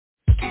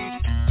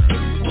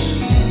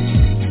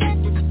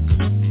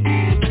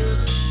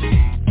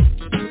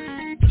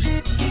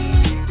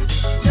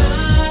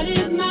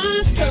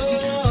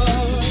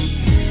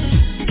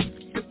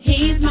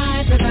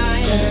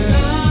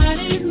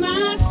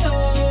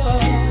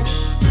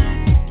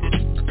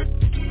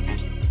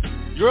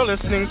You're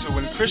listening to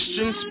When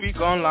Christians Speak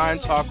Online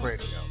Talk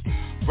Radio,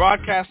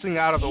 broadcasting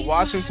out of the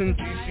Washington,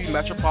 D.C.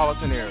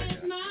 metropolitan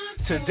area.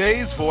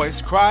 Today's voice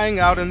crying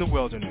out in the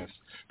wilderness,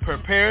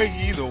 prepare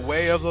ye the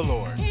way of the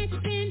Lord.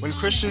 When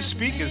Christians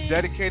Speak is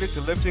dedicated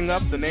to lifting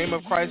up the name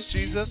of Christ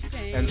Jesus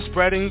and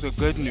spreading the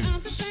good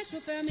news. So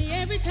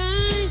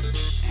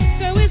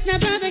it's now,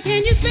 brother,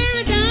 can you spare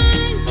a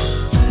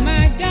dime?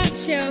 My God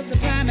shall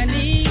supply my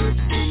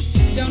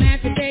needs. Don't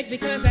have to beg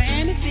because I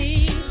am a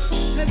seed.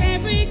 Cause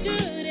every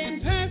good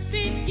and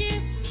perfect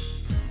gift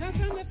comes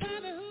from the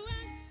Father who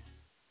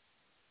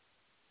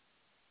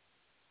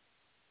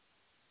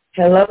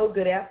Hello,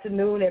 good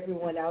afternoon,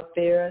 everyone out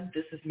there.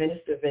 This is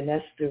Minister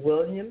Vanessa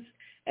Williams,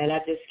 and I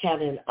just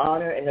count it an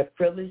honor and a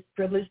privilege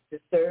to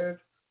serve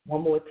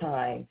one more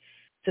time.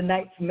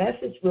 Tonight's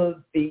message will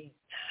be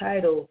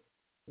titled,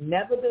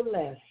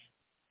 Nevertheless,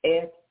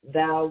 at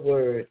Thy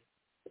Word.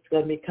 It's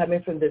going to be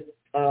coming from the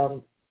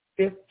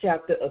 5th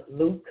chapter of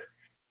Luke,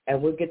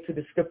 and we'll get to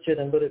the scripture in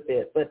a little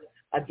bit. But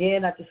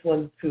again, I just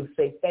wanted to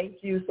say thank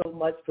you so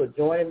much for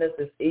joining us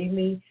this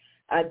evening.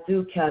 I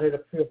do count it a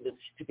privilege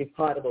to be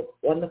part of a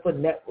wonderful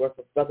network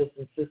of brothers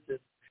and sisters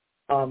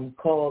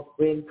called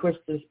When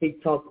Christians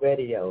Speak Talk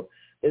Radio.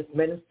 This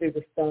ministry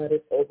was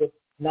started over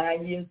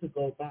 9 years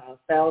ago by our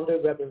founder,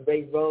 Reverend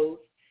Ray Rose.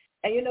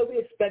 And, you know, we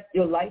expect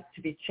your life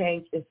to be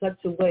changed in such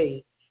a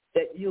way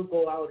that you'll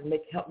go out and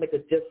help make a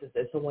difference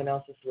in someone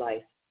else's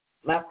life.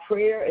 My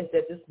prayer is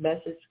that this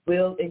message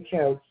will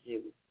encourage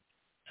you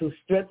to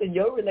strengthen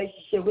your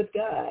relationship with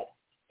God.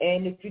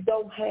 And if you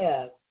don't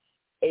have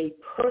a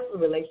personal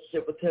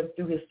relationship with him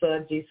through his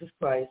son, Jesus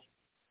Christ,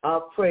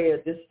 our prayer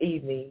this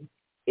evening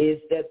is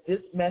that this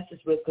message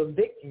will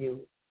convict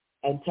you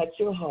and touch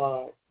your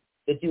heart,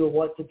 that you will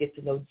want to get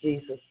to know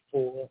Jesus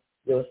for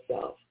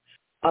yourself.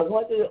 I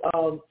want to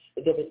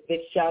give a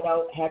big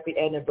shout-out, happy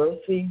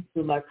anniversary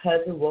to my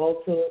cousin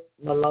Walter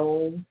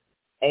Malone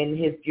and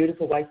his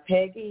beautiful wife,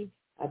 Peggy.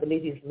 I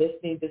believe he's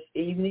listening this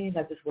evening.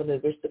 I just want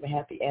to wish them a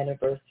happy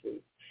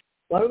anniversary.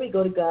 Why don't we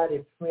go to God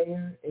in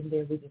prayer, and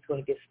then we're just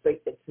going to get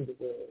straight into the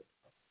Word.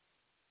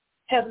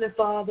 Heavenly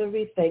Father,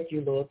 we thank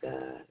you, Lord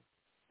God.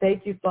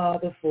 Thank you,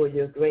 Father, for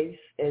your grace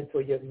and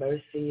for your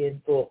mercy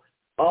and for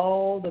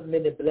all the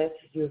many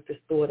blessings you have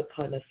bestowed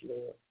upon us,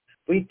 Lord.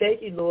 We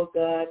thank you, Lord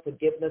God, for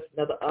giving us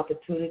another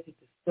opportunity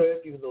to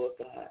serve you, Lord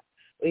God.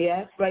 We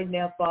ask right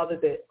now, Father,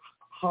 that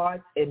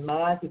hearts and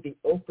minds would be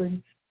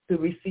open to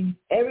receive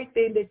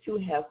everything that you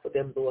have for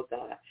them, Lord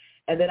God,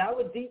 and that I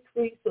would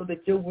decrease so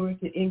that your word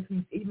can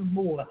increase even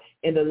more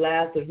in the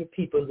lives of your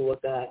people, Lord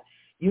God.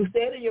 You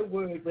said in your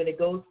word, when it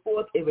goes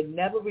forth, it would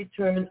never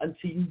return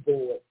unto you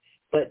void,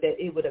 but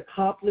that it would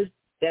accomplish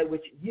that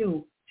which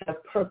you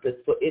have purpose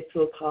for it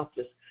to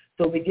accomplish.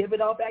 So we give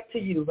it all back to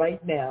you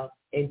right now.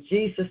 In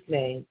Jesus'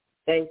 name,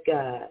 thank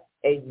God.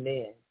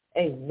 Amen.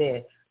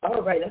 Amen.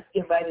 All right, let's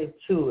get right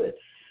into it.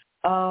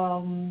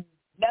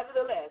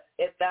 Nevertheless,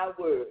 at thy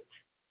word,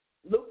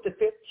 Luke, the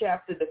 5th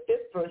chapter, the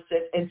 5th verse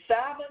says, and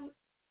Simon,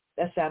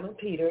 that's Simon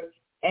Peter,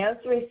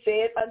 answering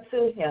said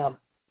unto him,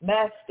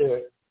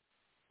 Master,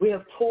 we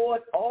have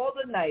toiled all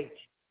the night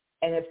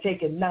and have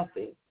taken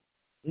nothing.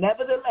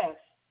 Nevertheless,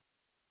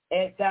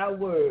 at thy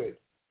word,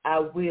 I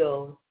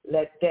will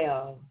let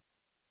down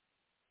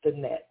the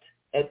net.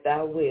 At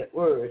thy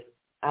word,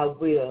 I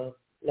will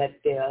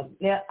let down.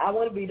 Now, I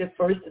want to be the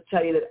first to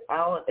tell you that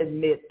I'll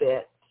admit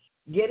that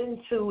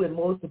getting to, and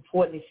most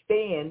importantly,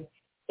 staying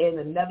in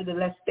a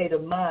nevertheless state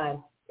of mind,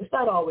 it's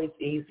not always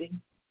easy.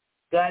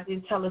 God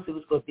didn't tell us it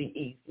was going to be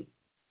easy,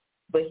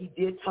 but he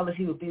did tell us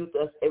he would be with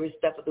us every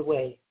step of the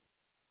way.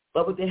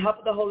 But with the help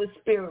of the Holy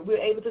Spirit, we're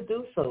able to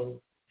do so.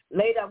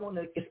 Later, I want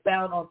to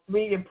expound on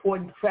 3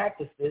 important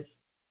practices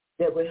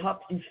that will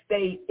help you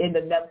stay in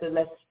the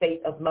nevertheless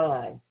state of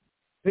mind.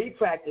 3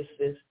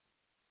 practices: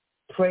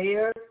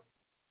 prayer,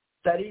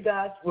 study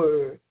God's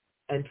word,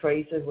 and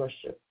praise and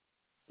worship.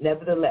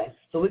 Nevertheless.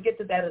 So we'll get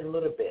to that in a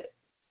little bit.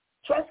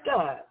 Trust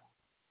God.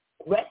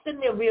 Rest in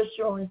the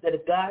reassurance that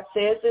if God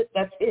says it,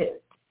 that's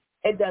it.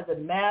 It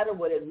doesn't matter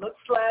what it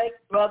looks like,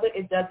 brother.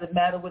 It doesn't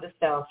matter what it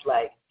sounds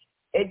like.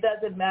 It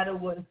doesn't matter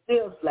what it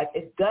feels like.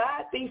 If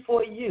God be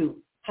for you,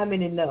 how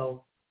many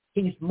know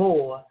he's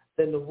more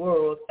than the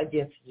world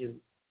against you?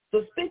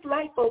 So speak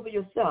life over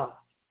yourself.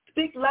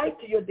 Speak life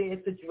to your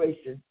dead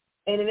situation.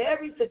 And in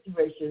every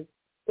situation,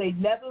 say,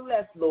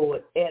 nevertheless,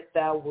 Lord, at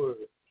thy word.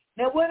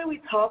 Now, what are we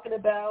talking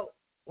about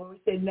when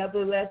we say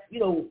nevertheless? You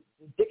know,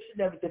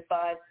 dictionary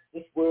defines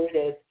this word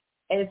as,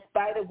 in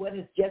spite of what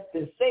has just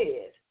been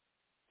said,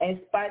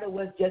 in spite of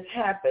what's just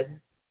happened,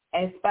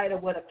 in spite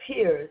of what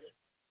appears,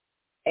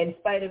 in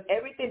spite of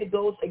everything that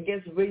goes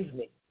against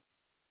reasoning.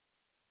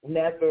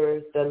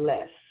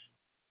 Nevertheless.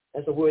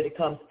 That's a word that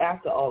comes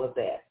after all of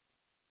that.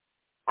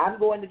 I'm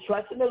going to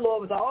trust in the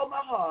Lord with all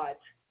my heart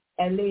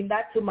and lean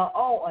not to my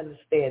own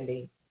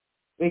understanding,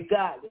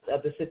 regardless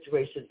of the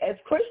situation. As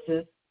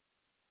Christians,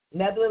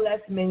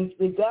 nevertheless means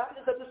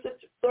regardless of the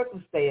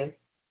circumstance,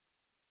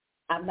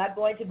 I'm not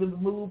going to be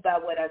moved by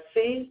what I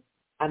see.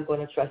 I'm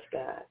going to trust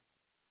God.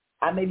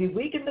 I may be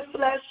weak in the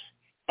flesh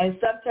and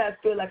sometimes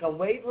feel like I'm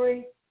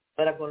wavering,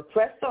 but I'm going to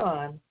press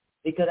on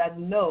because I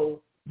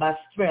know my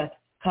strength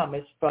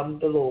comes from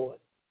the Lord.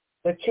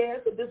 The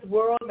cares of this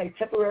world may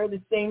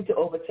temporarily seem to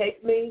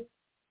overtake me,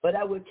 but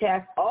I will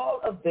cast all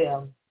of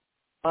them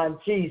on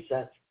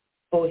Jesus,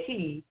 for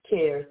he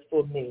cares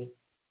for me.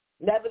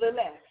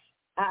 Nevertheless,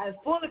 I am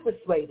fully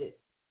persuaded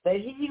that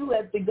he who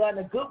has begun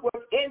a good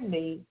work in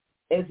me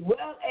is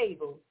well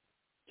able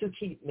to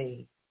keep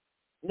me.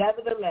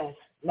 Nevertheless,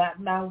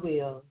 not my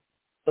will,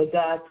 but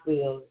God's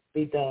will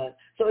be done.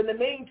 So in the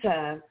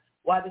meantime,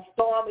 while the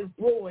storm is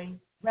brewing,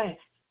 rest.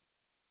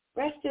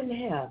 Rest in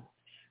him.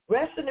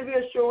 Rest in the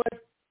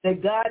reassurance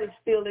that God is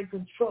still in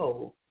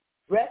control.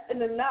 Rest in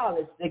the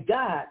knowledge that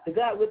God, the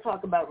God we're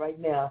talking about right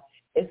now,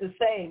 is the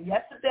same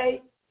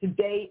yesterday,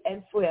 today,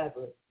 and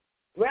forever.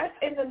 Rest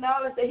in the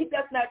knowledge that he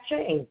does not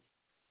change.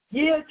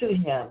 Yield to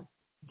him.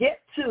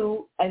 Get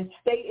to and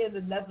stay in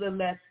the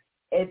nevertheless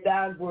at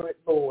thy word,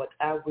 Lord,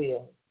 I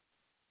will.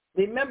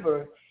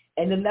 Remember,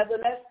 in the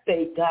nevertheless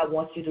state, God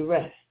wants you to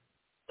rest.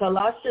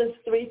 Colossians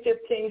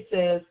 3:15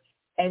 says,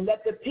 and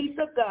let the peace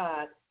of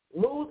God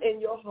rule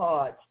in your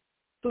hearts,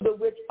 to the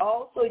which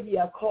also ye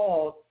are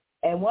called,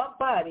 and one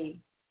body,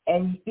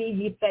 and be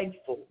ye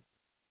thankful.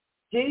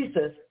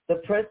 Jesus, the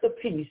Prince of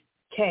Peace,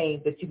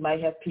 came that you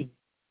might have peace.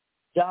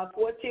 John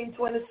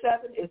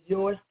 14:27 is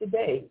yours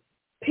today.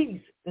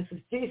 Peace, this is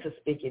Jesus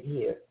speaking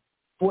here.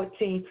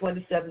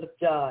 14:27 of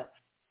John.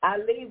 I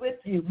leave with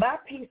you, my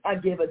peace I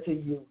give unto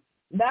you.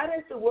 Not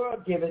as the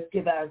world giveth,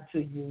 give I unto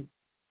you.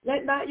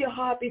 Let not your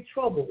heart be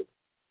troubled,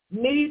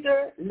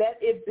 neither let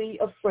it be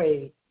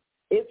afraid.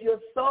 If your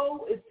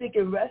soul is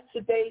seeking rest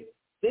today,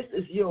 this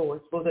is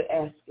yours for the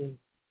asking.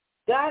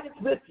 God is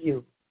with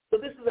you. So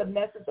this is a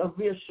message of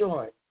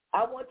reassurance.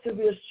 I want to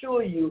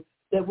reassure you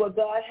that what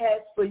God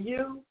has for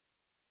you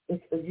is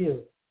for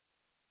you.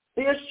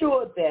 Be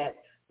assured that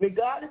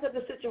regardless of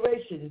the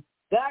situation,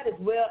 God is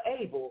well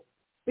able.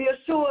 Be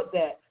assured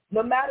that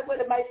no matter what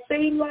it might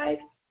seem like,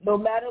 no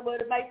matter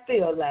what it might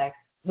feel like,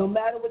 no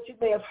matter what you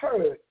may have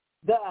heard,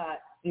 God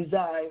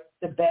desires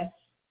the best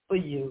for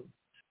you.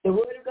 The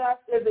word of God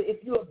says that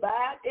if you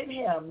abide in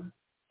him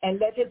and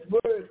let his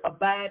word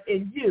abide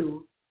in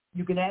you,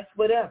 you can ask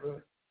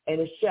whatever,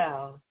 and it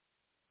shall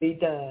be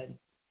done.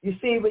 You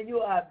see, when you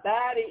are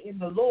abiding in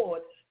the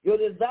Lord, your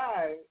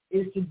desire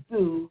is to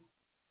do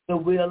the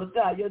will of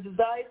God. Your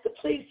desire is to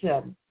please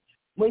him.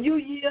 When you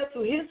yield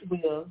to his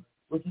will,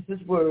 which is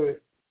his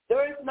word,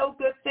 there is no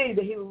good thing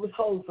that he will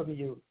withhold from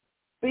you.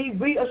 Be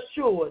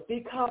reassured,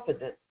 be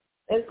confident.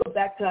 Let's go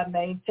back to our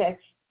main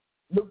text,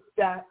 Luke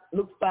 5,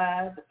 the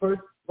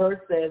first verse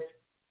says,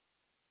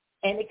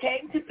 and it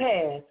came to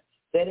pass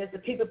that as the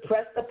people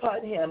pressed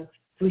upon him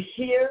to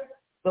hear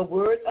the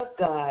word of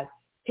God,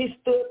 he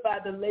stood by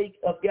the lake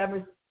of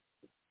I'm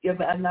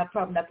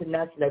probably not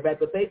pronouncing that right,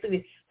 but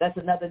basically that's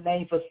another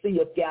name for Sea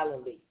of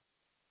Galilee.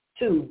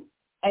 2,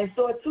 and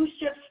saw 2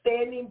 ships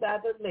standing by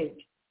the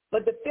lake,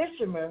 but the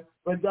fishermen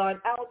were gone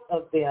out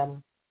of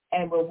them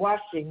and were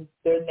washing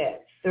their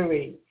nets.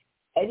 3,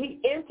 and he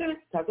entered,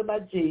 talking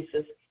about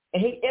Jesus,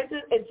 and he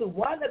entered into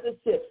one of the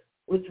ships,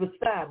 which was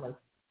Simon,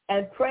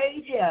 and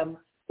prayed him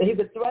that he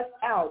would thrust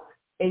out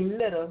a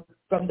little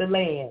from the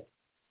land.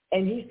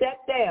 And he sat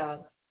down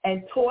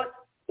and taught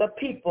the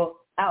people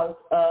out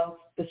of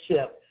the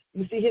ship.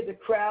 You see here the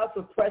crowds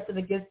were pressing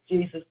against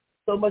Jesus,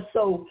 so much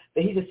so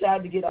that he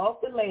decided to get off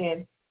the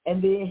land,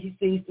 and then he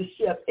sees the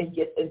ship and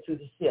gets into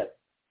the ship.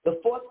 The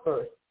 4th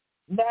verse,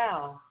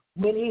 now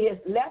when he has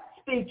left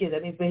speaking,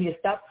 that means when he has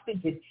stopped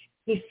speaking,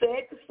 he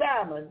said to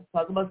Simon,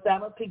 talking about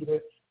Simon Peter,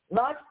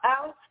 launch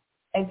out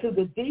into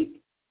the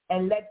deep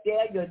and let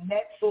there your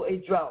net for a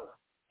draught.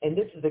 And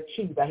this is the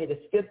key right here, this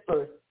 5th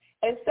verse.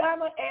 And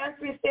Simon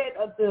answered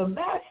said unto him,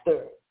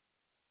 Master,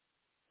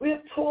 we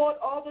have toiled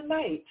all the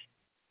night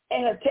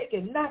and have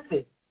taken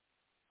nothing.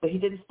 But he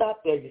didn't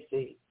stop there, you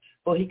see.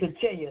 For he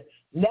continued,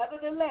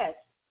 nevertheless,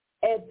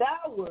 at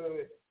thy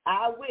word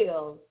I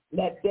will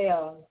let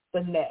down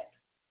the net.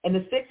 And the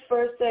 6th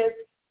verse says,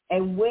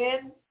 and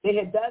when they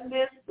had done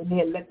this, when they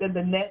had let down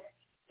the net,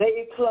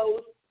 they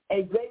enclosed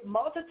a great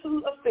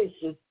multitude of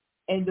fishes,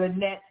 and their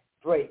net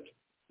break.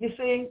 You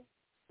see,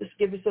 just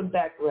give you some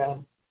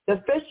background.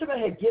 The fishermen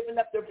had given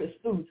up their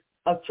pursuit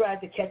of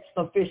trying to catch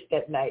some fish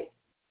that night.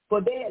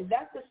 For they had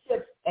left the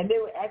ships, and they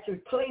were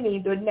actually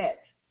cleaning their nets.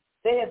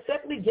 They had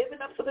simply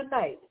given up for the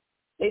night.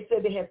 They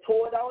said they had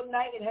toiled all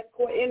night and hadn't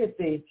caught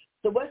anything.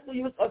 So what's the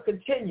use of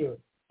continuing?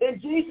 Then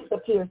Jesus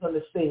appears on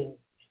the scene.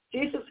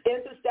 Jesus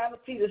entered Simon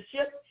Peter's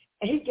ship,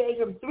 and he gave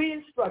him 3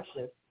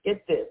 instructions.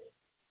 Get this.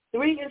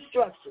 3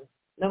 instructions.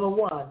 Number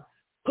 1,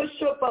 push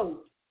your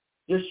boat,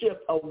 your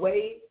ship,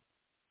 away,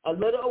 a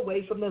little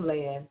away from the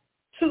land.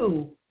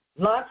 2,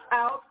 launch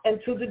out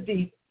into the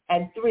deep.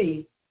 And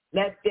 3,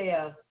 let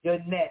down your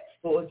nets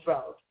for a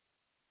draught.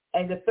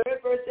 And the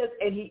 3rd verse says,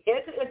 and he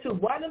entered into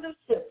one of the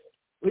ships,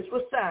 which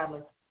was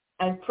Simon's,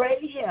 and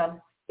prayed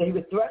him that he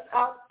would thrust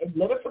out a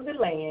little from the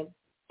land.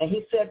 And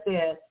he sat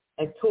there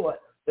and taught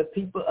the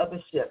people of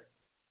the ship.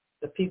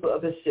 The people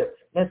of the ship.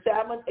 Now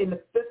Simon in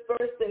the 5th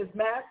verse says,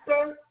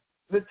 Master,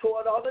 we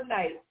toiled all the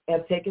night and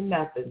have taken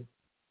nothing.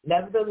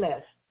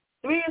 nevertheless.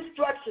 3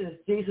 instructions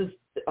Jesus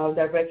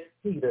directs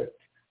Peter,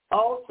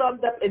 all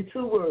summed up in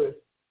 2 words,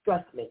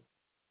 trust me.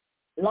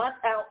 Launch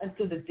out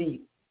into the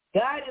deep.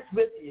 God is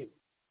with you.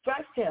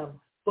 Trust him,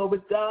 for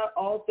with God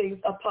all things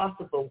are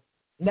possible.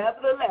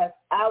 Nevertheless,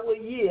 I will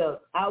yield,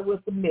 I will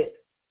submit.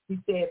 He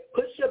said,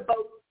 push your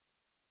boat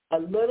a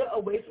little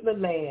away from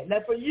the land. Now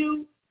for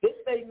you, this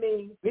may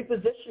mean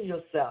reposition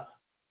yourself.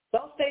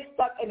 Don't stay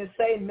stuck in the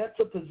same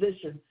mental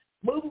position.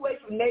 Move away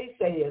from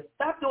naysayers.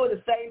 Stop doing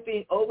the same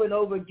thing over and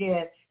over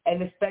again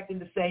and expecting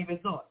the same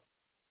result.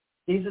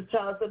 Jesus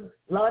tells them,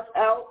 launch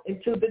out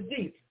into the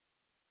deep.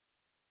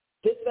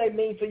 This may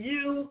mean for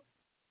you,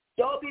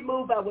 don't be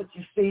moved by what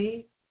you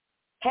see.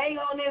 Hang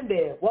on in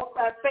there. Walk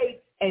by faith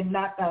and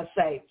not by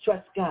sight.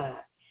 Trust God.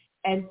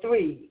 And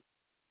 3,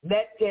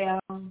 let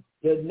down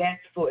your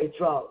nets for a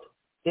drought.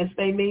 This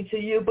may mean to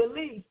you,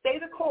 believe, stay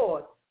the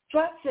course,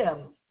 trust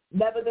him.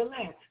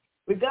 Nevertheless,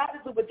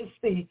 regardless of what you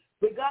see,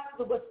 regardless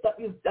of what stuff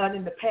you've done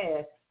in the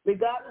past,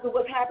 regardless of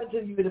what happened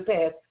to you in the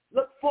past,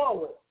 look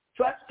forward.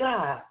 Trust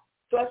God.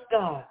 Trust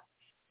God.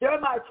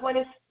 Jeremiah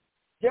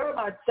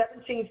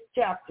 17th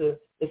chapter,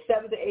 the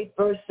 7th to 8th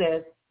verse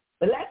says,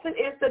 blessed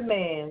is the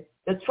man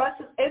that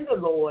trusteth in the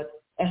Lord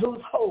and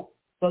whose hope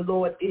the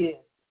Lord is.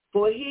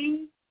 For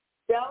he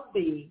shall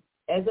be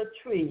as a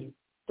tree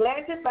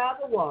planted by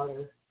the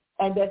waters,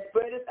 and that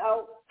spreadeth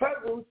out her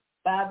roots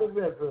by the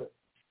river,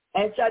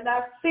 and shall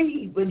not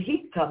see when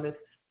heat cometh,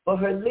 for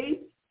her leaf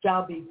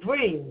shall be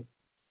green,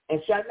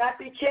 and shall not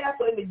be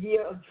careful in the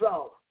year of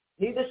drought,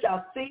 neither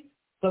shall cease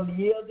from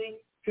yielding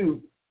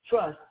fruit.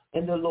 Trust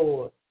in the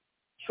Lord.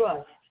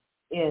 Trust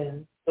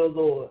in the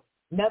Lord.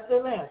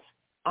 Nevertheless,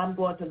 I'm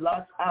going to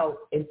launch out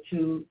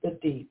into the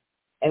deep.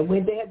 And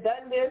when they had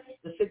done this,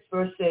 the 6th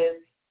verse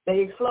says,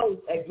 they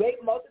enclosed a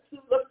great multitude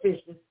of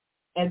fishes,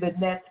 and the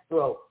nets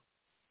broke.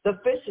 The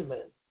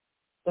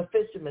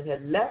fishermen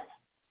had left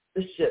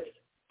the ships,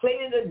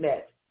 cleaning the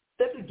nets,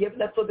 simply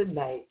giving up for the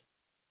night,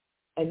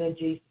 and then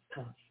Jesus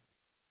comes.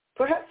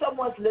 Perhaps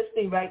someone's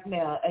listening right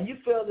now, and you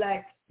feel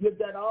like you've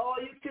done all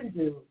you can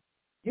do.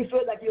 You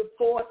feel like you've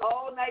fought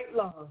all night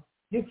long.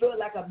 You feel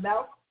like a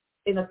mouse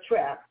in a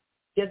trap,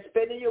 just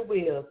spinning your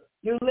wheels.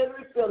 You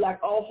literally feel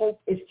like all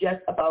hope is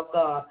just about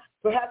God.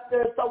 Perhaps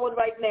there's someone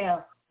right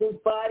now whose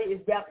body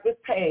is wrapped with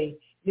pain.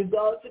 You've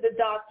gone to the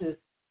doctors.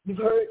 You've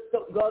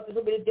gone to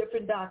so many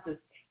different doctors,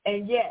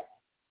 and yet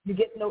you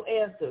get no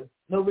answer,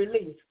 no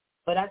relief.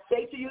 But I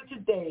say to you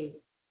today,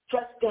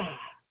 trust God.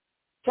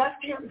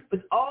 Trust him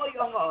with all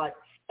your heart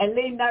and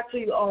lean not to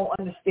your own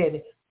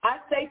understanding. I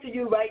say to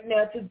you right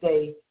now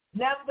today,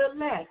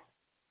 nevertheless,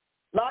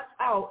 launch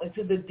out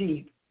into the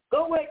deep.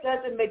 Go where it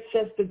doesn't make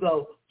sense to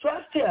go.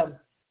 Trust him.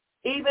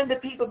 Even the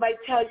people might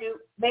tell you,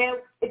 man,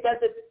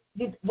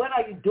 what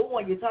are you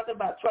doing? You're talking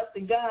about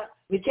trusting God.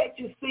 Can't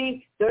you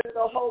see there is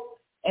no hope?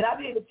 And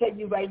I'm here to tell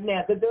you right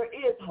now that there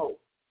is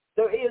hope.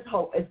 There is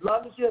hope. As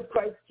long as you have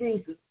Christ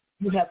Jesus,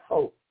 you have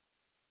hope.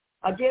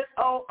 Against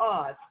all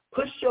odds,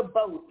 push your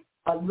boat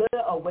a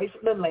little away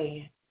from the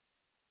land.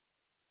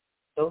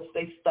 Don't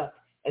stay stuck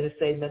in the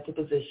same mental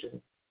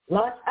position.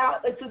 Launch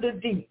out into the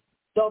deep.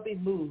 Don't be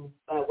moved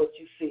by what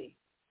you see.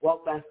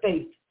 Walk by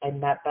faith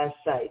and not by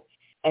sight.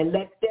 And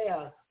let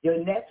down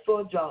your nets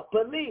for a drought.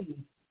 Believe.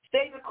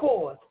 Stay the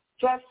course.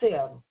 Trust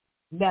him.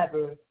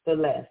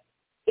 Nevertheless.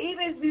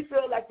 Even if you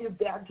feel like you've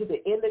gotten to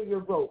the end of your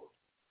rope,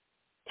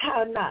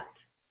 tie a knot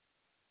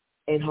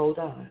and hold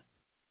on.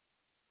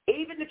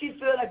 Even if you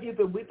feel like you've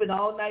been weeping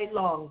all night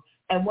long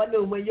and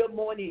wondering when your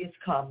morning is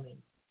coming,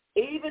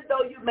 even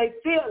though you may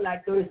feel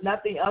like there is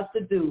nothing else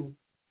to do,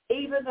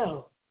 even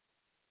though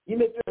you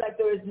may feel like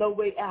there is no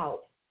way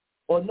out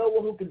or no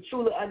one who can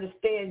truly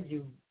understand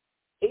you,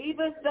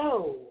 even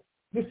though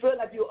you feel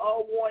like you're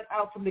all worn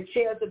out from the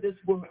cares of this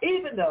world,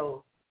 even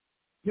though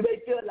you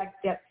may feel like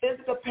that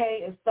physical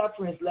pain and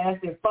suffering is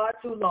lasting far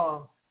too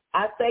long,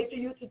 I say to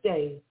you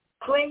today,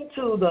 cling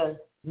to the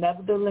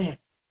nevertheless.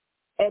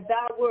 At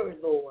thy word,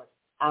 Lord,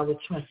 I will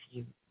trust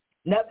you.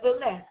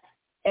 Nevertheless,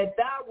 at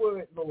thy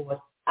word, Lord,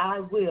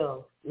 I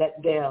will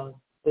let down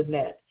the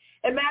net.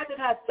 Imagine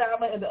how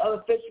Simon and the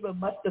other fishermen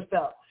must have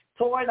felt,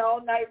 touring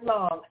all night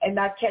long and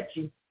not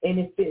catching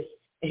any fish.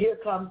 And here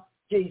comes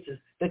Jesus,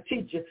 the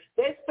teacher.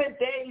 They spent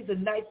days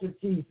and nights with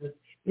Jesus.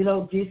 You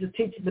know, Jesus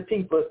teaching the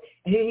people.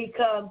 And here he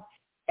comes,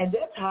 and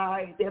they're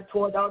tired. They're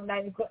toured all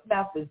night and caught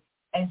nothing.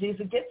 And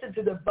Jesus gets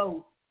into the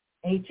boat,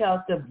 and he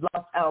tells them,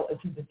 launch out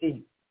into the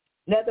deep.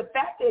 Now, the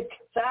fact that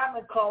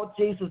Simon called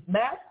Jesus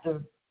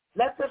master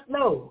lets us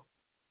know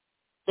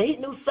that he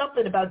knew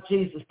something about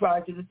Jesus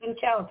prior to this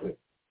encounter.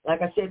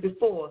 Like I said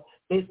before,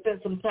 they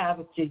spent some time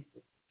with Jesus.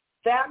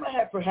 Simon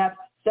had perhaps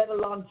sat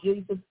along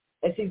Jesus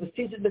as he was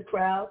teaching the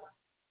crowd,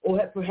 or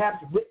had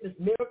perhaps witnessed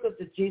miracles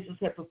that Jesus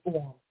had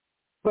performed.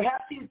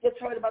 Perhaps he just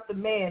heard about the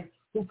man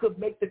who could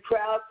make the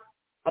crowds,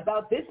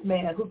 about this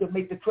man who could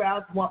make the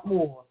crowds want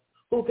more,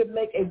 who could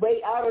make a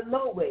way out of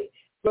no way.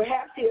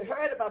 Perhaps he had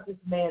heard about this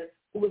man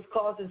who was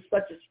causing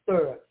such a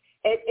stir.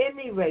 At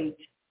any rate,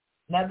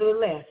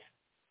 nevertheless,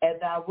 at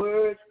thy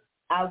word,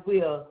 I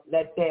will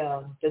let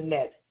down the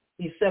net.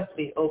 he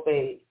simply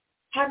obeyed.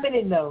 How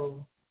many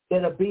know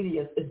that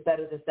obedience is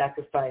better than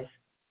sacrifice?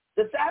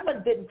 The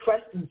Simon didn't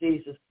question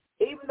Jesus,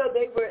 even though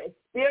they were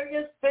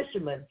experienced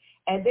fishermen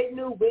and they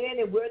knew when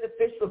and where the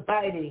fish were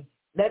biting.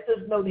 Let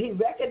us know that he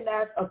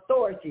recognized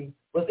authority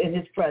was in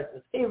his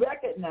presence. He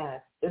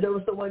recognized that there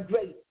was someone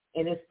great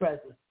in his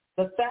presence.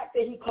 The fact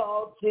that he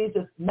called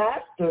Jesus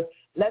master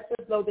lets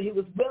us know that he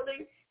was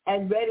willing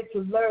and ready to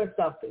learn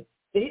something,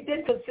 that he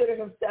didn't consider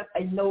himself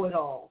a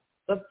know-it-all.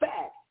 The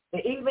fact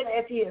that even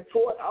as he had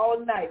toiled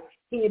all night,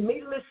 he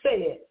immediately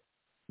said,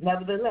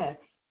 nevertheless,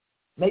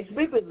 makes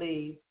me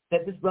believe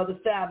that this brother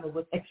Simon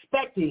was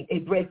expecting a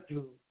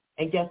breakthrough.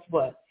 And guess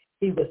what?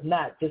 He was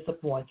not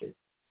disappointed.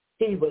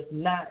 He was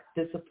not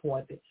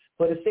disappointed.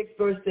 For the 6th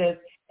verse says,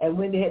 and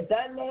when they had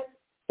done that,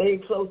 they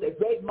enclosed a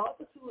great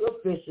multitude of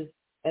fishes,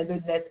 and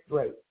their nets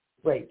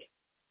break.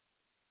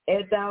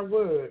 At thy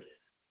word,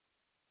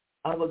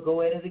 I will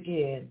go at it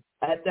again.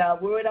 At thy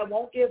word, I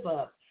won't give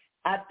up.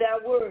 At thy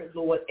word,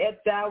 Lord.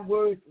 At thy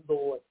word,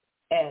 Lord.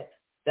 At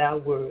thy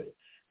word.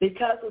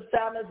 Because of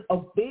Simon's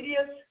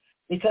obedience,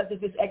 because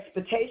of his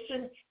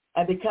expectation,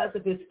 and because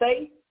of his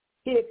faith,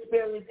 he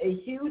experienced a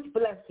huge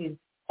blessing,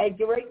 a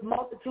great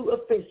multitude of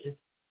fishes,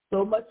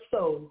 so much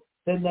so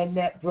that their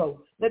net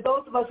broke. Now,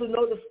 those of us who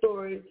know the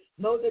story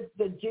know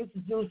that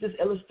Jesus used this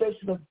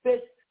illustration of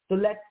fish to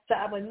let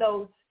Simon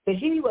know that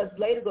he was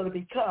later going to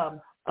become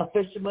a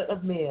fisherman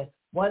of men,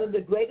 one of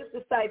the greatest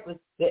disciples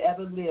that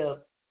ever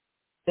lived.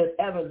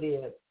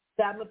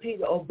 Simon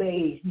Peter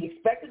obeyed. He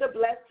expected a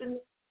blessing.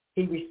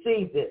 He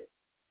received it,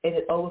 and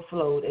it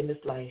overflowed in his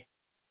life.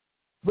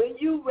 When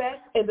you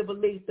rest in the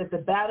belief that the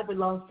battle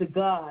belongs to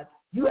God,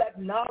 you are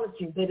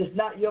acknowledging that it's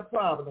not your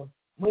problem.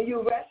 When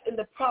you rest in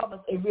the promise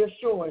and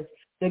reassurance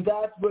that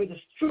God's word is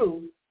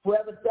true,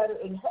 whoever's better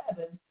in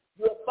heaven,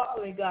 you are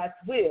following God's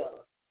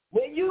will.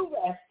 When you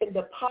rest in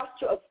the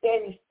posture of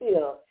standing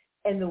still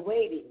and the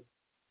waiting,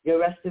 your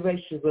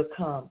restoration will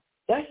come.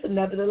 That's the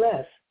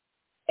nevertheless.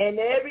 And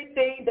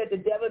everything that the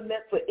devil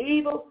meant for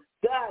evil,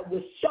 God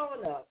will show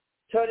up,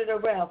 turn it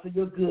around for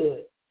your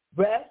good.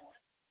 Rest,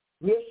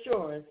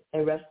 reassurance,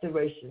 and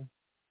restoration.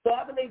 So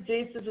I believe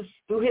Jesus,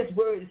 through his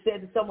word,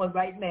 said to someone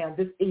right now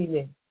this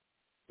evening,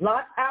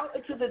 launch out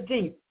into the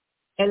deep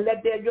and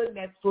let down your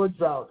nets for a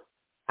drought.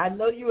 I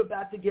know you're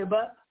about to give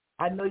up.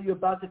 I know you're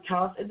about to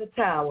toss in the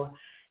towel.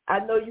 I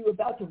know you're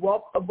about to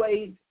walk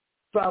away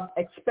from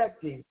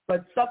expecting,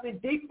 but something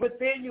deep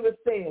within you is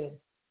saying,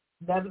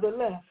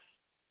 nevertheless,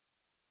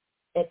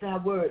 at thy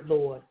word,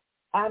 Lord,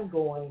 I'm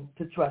going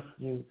to trust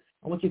you.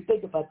 I want you to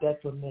think about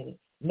that for a minute.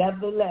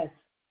 Nevertheless,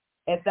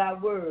 at thy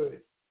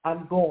word,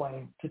 I'm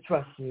going to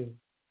trust you.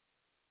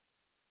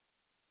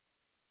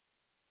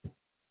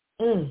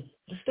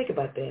 Just think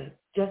about that.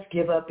 Just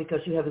give up because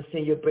you haven't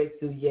seen your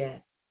breakthrough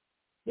yet.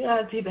 You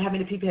know how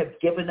many people have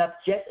given up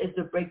just as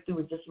the breakthrough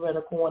is just around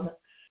the corner?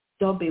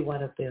 Don't be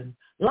one of them.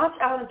 Launch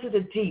out into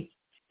the deep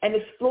and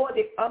explore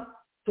the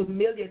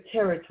unfamiliar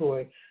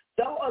territory.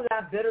 Don't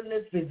allow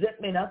bitterness,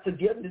 resentment,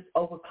 unforgiveness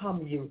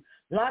overcome you.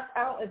 Launch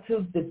out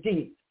into the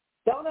deep.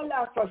 Don't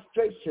allow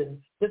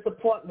frustration,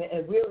 disappointment,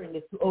 and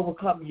weariness to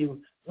overcome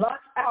you.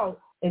 Launch out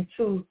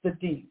into the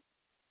deep.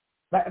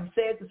 Like I'm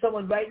saying to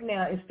someone right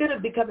now, instead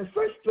of becoming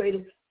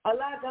frustrated,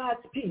 allow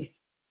God's peace,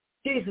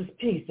 Jesus'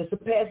 peace that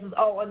surpasses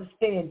all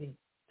understanding,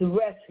 to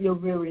rest your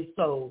weary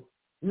soul.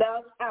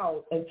 Launch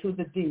out into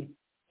the deep.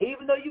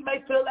 Even though you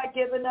may feel like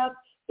giving up,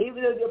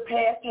 even though your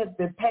past has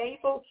been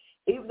painful,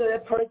 even though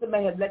that person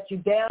may have let you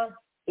down,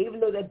 even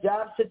though that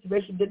job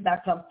situation did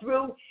not come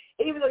through,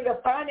 even though your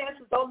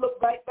finances don't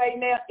look right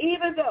now,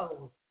 even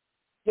though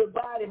your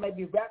body may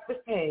be racked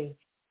with pain,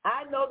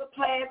 I know the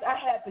plans I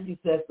have for you,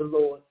 says the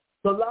Lord.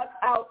 So launch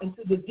out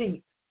into the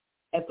deep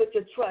and put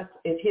your trust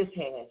in his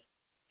hands.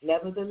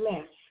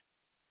 Nevertheless,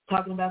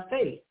 talking about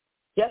faith,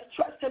 just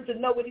trust him to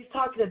know what he's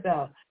talking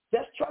about.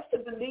 Just trust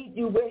him to lead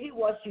you where he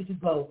wants you to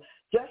go.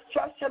 Just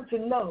trust him to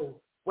know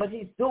what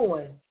he's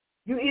doing.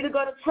 You're either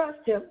going to trust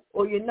him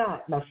or you're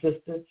not, my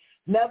sister.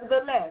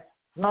 Nevertheless,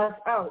 launch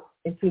out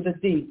into the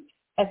deep,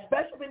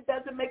 especially when it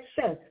doesn't make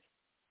sense.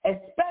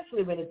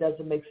 Especially when it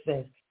doesn't make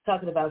sense.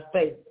 Talking about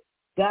faith.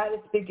 God is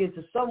speaking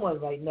to someone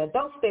right now.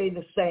 Don't stay in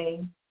the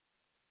same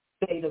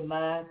state of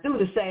mind. Do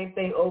the same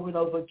thing over and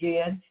over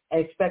again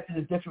and expecting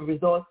a different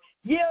result.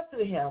 Yield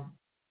to him.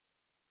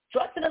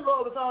 Trust in the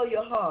Lord with all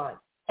your heart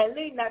and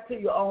lean not to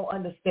your own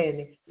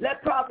understanding.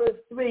 Let Proverbs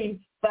 3,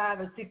 5,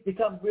 and 6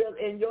 become real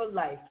in your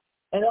life.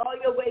 And all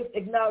your ways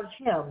acknowledge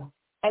him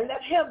and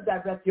let him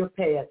direct your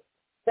path.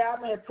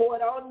 Simon had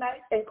poured all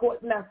night and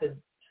caught nothing.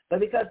 But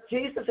because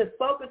Jesus had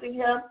spoken to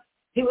him,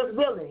 he was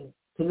willing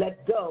to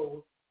let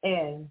go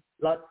and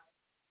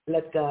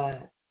let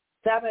God.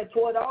 Simon had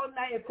poured all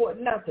night and caught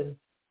nothing.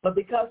 But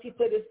because he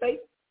put his faith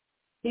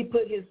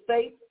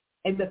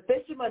in the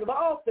fisherman of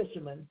all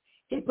fishermen.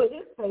 He put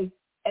his faith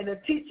in the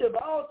teacher of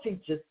all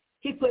teachers.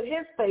 He put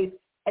his faith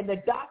in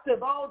the doctor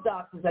of all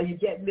doctors. Are you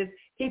getting this?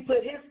 He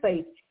put his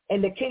faith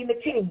in the King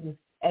of Kings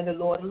and the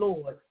Lord of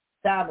Lords.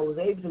 Simon was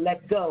able to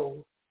let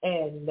go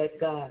and let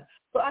God.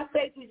 So I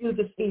say to you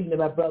this evening,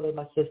 my brother and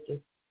my sister,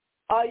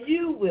 Are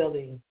you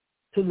willing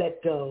to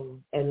let go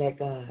and let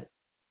God?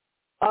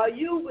 Are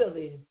you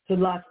willing to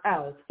launch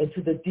out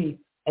into the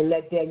deep and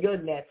let down your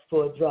nets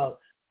for a drop?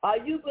 Are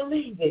you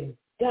believing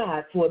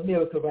God for a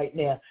miracle right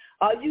now?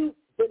 Are you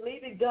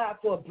believing God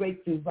for a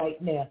breakthrough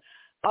right now?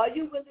 Are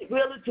you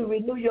willing to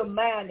renew your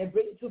mind and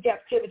bring into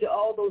captivity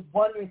all those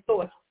wandering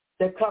thoughts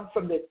that come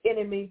from the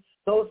enemy,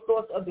 those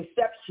thoughts of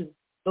deception,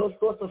 those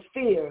thoughts of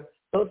fear,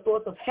 those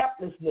thoughts of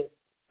helplessness,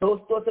 those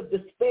thoughts of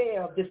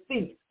despair, of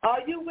defeat? Are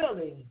you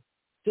willing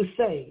to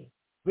say,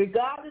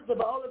 regardless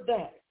of all of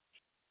that,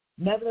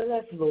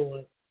 nevertheless,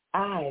 Lord,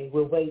 I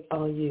will wait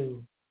on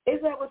you?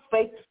 Isn't that what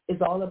faith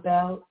is all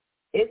about?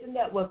 Isn't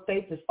that what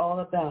faith is all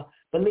about?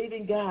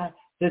 Believing God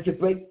that your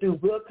breakthrough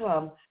will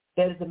come,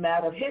 that is a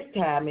matter of his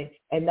timing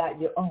and not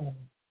your own.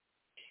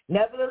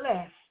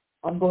 Nevertheless,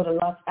 I'm going to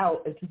launch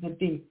out into the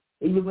deep,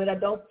 even when I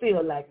don't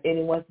feel like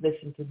anyone's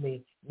listening to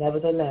me.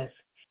 Nevertheless,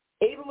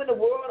 even when the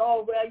world all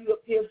around you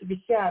appears to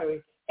be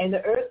shattering and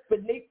the earth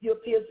beneath you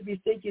appears to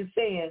be sinking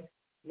sand,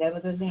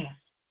 nevertheless,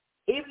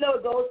 even though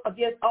it goes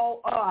against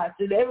all odds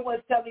and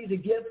everyone's telling you to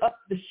give up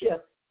the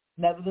ship,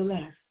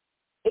 nevertheless,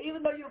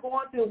 even though you're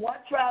going through one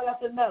trial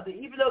after another,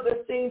 even though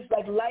it seems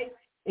like life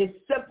is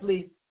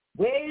simply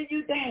weighing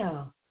you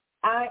down,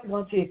 I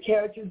want to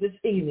encourage you this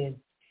evening.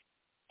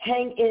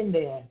 Hang in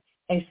there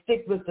and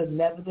stick with the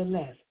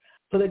nevertheless.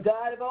 For the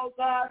God of all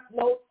gods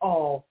knows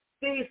all,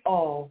 sees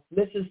all,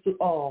 listens to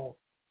all.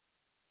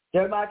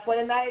 Jeremiah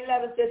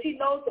 29:11 says he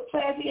knows the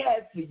plans he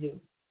has for you.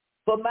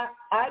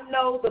 I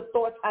know the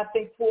thoughts I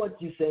think towards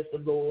you, says the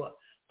Lord,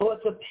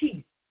 thoughts of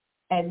peace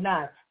and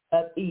not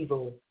of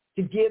evil,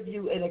 to give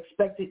you an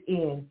expected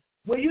end.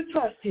 Will you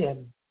trust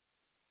him?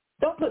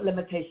 Don't put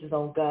limitations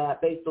on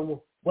God based on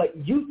what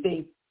you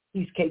think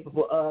he's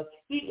capable of.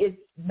 He is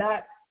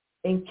not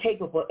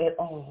incapable at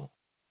all.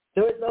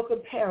 There is no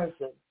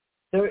comparison.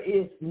 There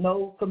is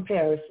no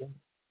comparison.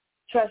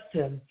 Trust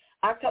him.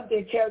 I come to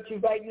encourage you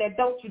right now.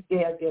 Don't you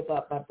dare give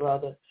up, my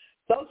brother.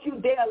 Don't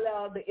you dare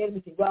allow the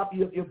enemy to rob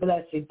you of your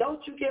blessing. Don't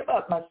you give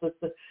up, my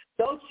sister.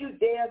 Don't you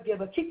dare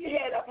give up. Keep your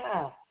head up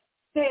high.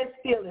 Stand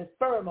still and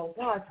firm on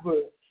God's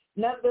word.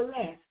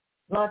 Nevertheless,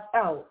 launch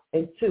out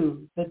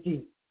into the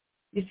deep.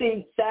 You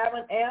see,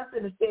 Simon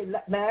answered and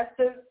said,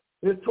 Master,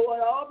 we've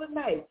toiled all the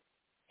night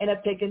and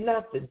have taken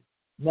nothing.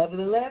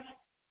 Nevertheless,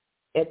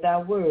 at thy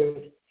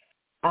word,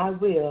 I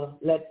will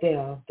let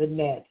down the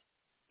net.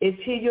 Is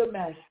he your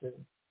master?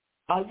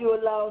 Are you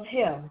allowing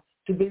him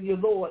to be your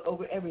Lord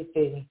over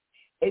everything?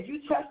 If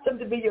you trust him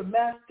to be your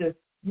master,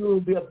 you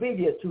will be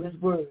obedient to his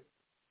word.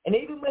 And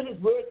even when his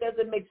word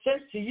doesn't make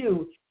sense to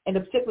you in a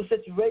particular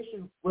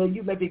situation where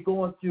you may be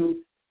going through,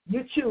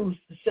 you choose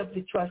to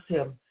simply trust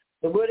him.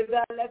 The word of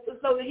God lets us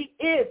know that he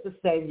is the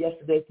same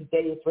yesterday,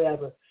 today, and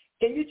forever.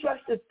 Can you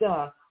trust this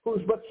God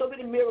who's brought so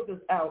many miracles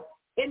out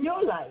in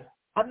your life?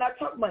 I'm not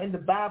talking about in the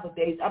Bible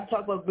days. I'm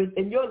talking about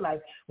in your life.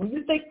 When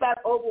you think back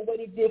over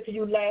what he did for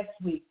you last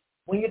week,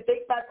 when you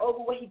think back over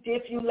what he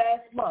did for you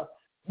last month,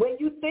 when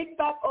you think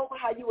back over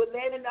how you were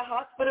laying in the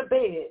hospital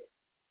bed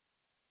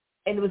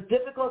and it was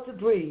difficult to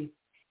breathe,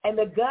 and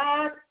the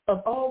God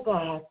of all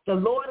gods, the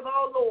Lord of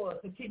all lords,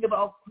 the King of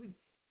all kings,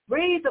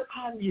 breathed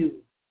upon you,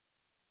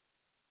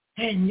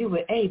 and you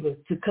were able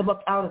to come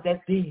up out of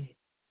that bed.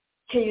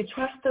 Can you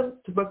trust him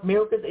to work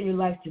miracles in your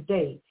life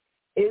today?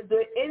 Is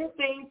there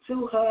anything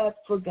too hard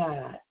for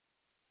God?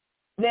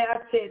 Now, I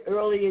said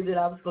earlier that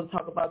I was going to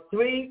talk about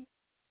 3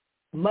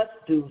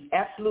 must-dos,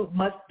 absolute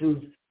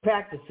must-dos,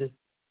 practices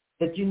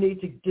that you need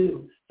to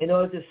do in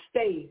order to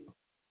stay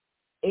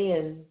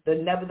in the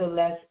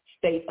nevertheless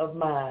state of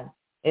mind,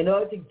 in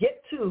order to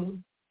get to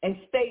and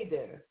stay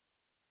there.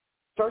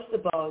 First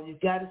of all, you've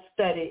got to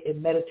study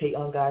and meditate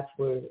on God's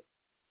word.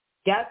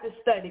 Got to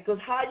study, because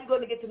how are you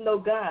going to get to know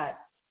God?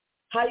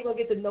 How are you going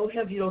to get to know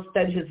him if you don't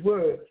study his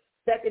word?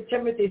 2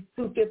 Timothy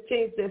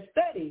 2:15 says,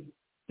 study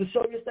to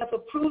show yourself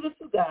approved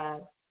to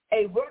God,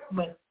 a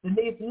workman that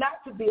needs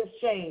not to be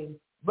ashamed,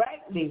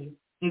 rightly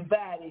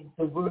dividing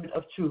the word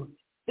of truth.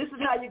 This is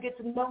how you get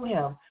to know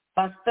him,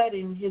 by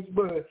studying his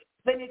word,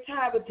 spending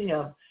time with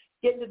him,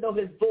 getting to know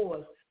his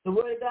voice. The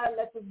word of God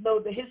lets us know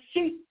that his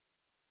sheep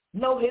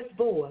know his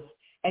voice,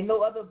 and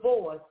no other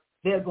voice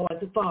they're going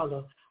to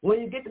follow.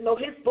 When you get to know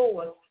his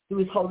voice through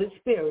his Holy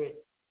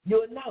Spirit,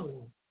 you'll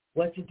know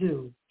what to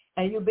do,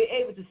 and you'll be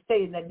able to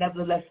stay in that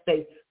nevertheless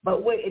state.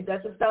 But wait, it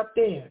doesn't stop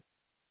there.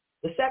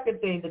 The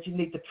second thing that you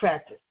need to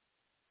practice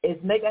is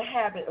make a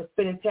habit of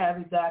spending time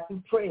with God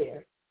through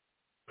prayer.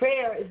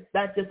 Prayer is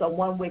not just a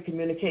one-way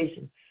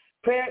communication.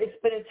 Prayer is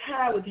spending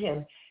time with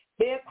him,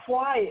 being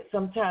quiet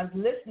sometimes,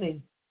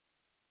 listening,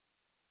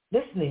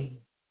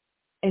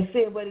 and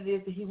seeing what it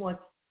is that he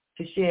wants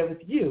to share with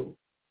you,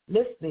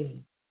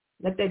 listening.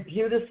 Let that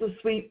beautiful,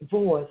 sweet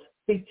voice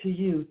speak to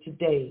you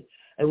today.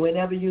 And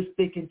whenever you're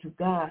speaking to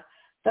God,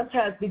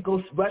 sometimes we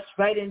rush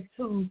right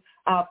into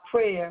our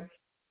prayer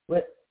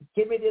with,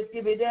 give me this,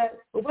 give me that.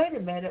 But wait a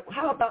minute,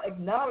 how about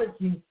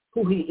acknowledging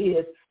who he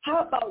is?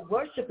 How about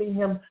worshiping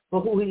him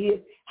for who he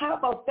is? How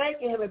about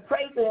thanking him and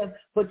praising him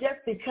for just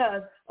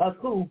because of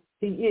who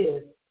he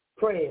is?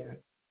 Prayer.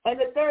 And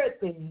the third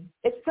thing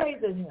is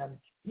praising him.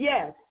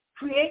 Yes,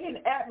 create an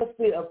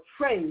atmosphere of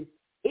praise,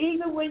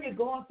 even when you're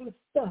going through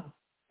stuff,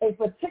 and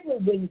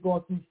particularly when you're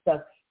going through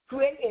stuff.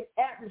 Create an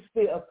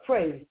atmosphere of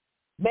praise.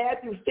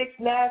 Matthew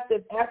 6:9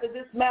 says, after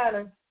this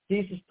manner,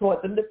 Jesus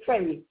taught them to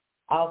pray,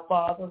 our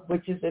Father,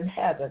 which is in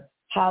heaven,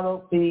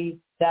 hallowed be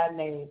thy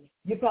name.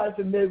 You're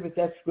probably familiar with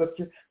that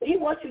scripture, but he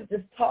wants you to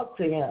just talk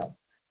to him.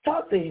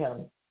 Talk to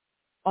him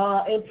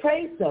and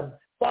praise him.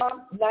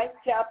 Psalm 9th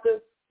chapter,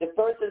 the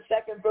first and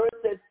second verse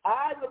says,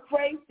 I will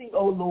praise thee,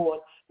 O Lord,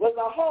 with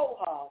my whole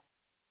heart.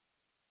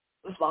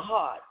 With my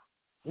heart.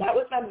 Not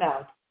with my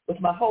mouth, with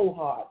my whole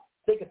heart.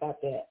 Think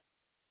about that.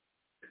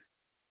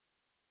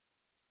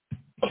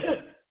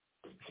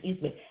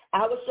 Excuse me.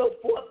 I will show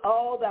forth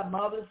all thy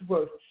marvelous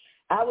works.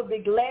 I will be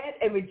glad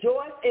and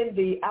rejoice in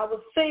thee. I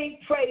will sing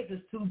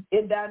praises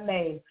in thy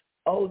name,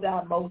 O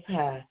thou most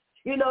high.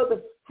 You know,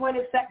 the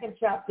 22nd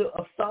chapter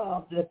of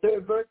Psalms, the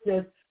third verse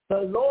says, the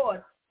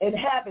Lord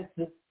inhabits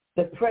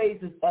the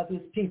praises of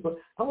his people.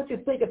 I want you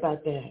to think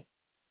about that.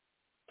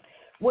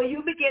 When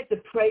you begin to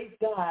praise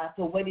God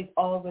for what he's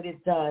already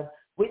done,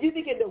 when you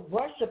begin to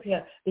worship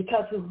him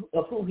because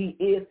of who he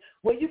is,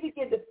 when you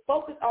begin to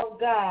focus on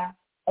God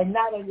and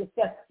not on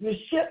yourself, you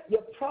shift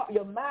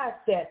your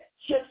mindset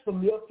shifts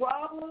from your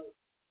problem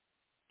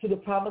to the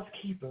promise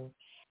keeper.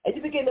 And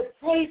you begin to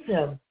praise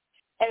him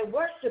and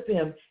worship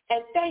him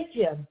and thank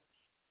him.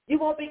 You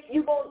will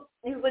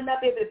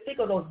not be able to think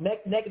of those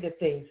negative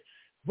things.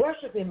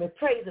 Worship him and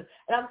praise him.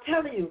 And I'm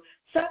telling you,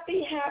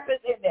 something happens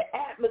in the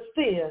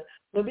atmosphere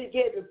when we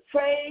begin to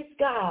praise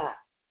God,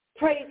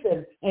 praise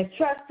him, and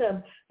trust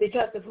him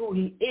because of who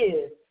he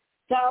is.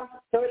 Psalm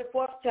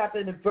 34th chapter,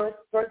 in the first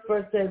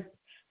verse says,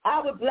 I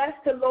will bless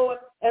the Lord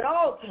at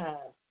all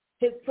times.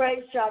 His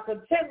praise shall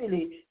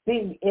continually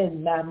be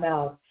in my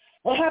mouth.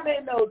 And how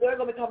many know there's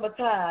going to come a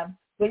time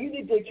when you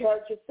need to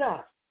encourage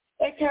yourself?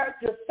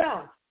 Encourage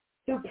yourself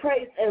through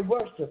praise and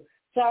worship.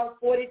 Psalm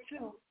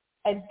 42:5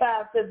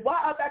 says, why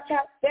art thou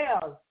cast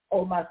down,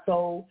 O my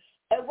soul?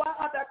 And why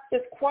art thou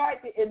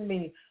disquieted in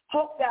me?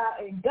 Hope thou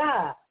in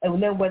God.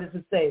 And then what does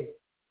it say?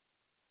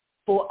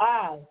 For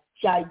I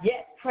shall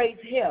yet praise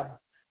him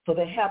for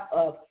the help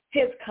of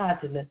his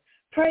countenance.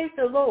 Praise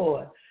the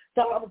Lord.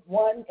 Psalms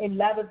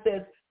 1:11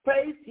 says,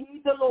 praise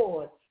ye the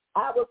Lord.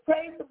 I will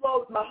praise the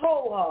Lord with my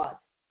whole heart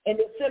in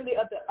the assembly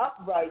of the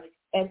upright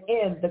and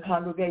in the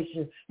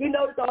congregation. You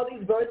notice all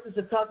these verses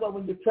that talk about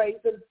when you praise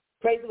him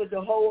with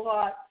your whole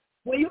heart.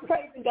 When you're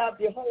praising God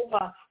with your whole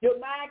heart, your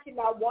mind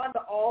cannot wander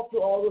off to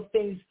all those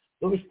things,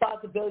 the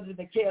responsibilities and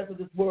the cares of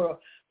this world.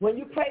 When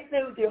you praise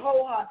him with your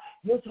whole heart,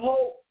 your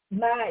whole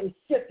mind is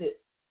shifted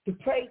to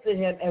praising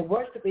him and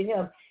worshiping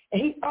him.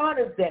 And he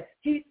honors that.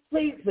 He's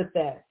pleased with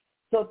that.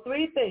 So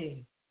three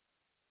things.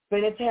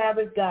 Spending time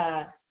with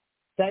God,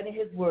 studying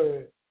his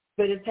word,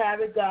 spending time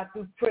with God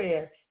through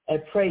prayer,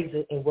 and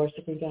praising and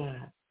worshiping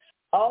God.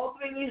 All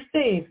three of these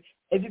things,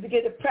 if you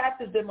begin to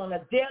practice them on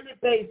a daily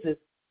basis,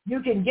 you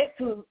can get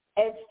to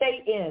and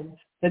stay in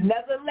the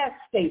nevertheless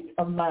state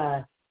of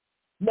mind.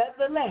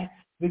 Nevertheless,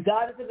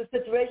 regardless of the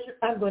situation,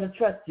 I'm going to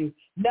trust you.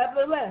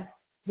 Nevertheless,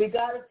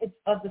 regardless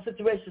of the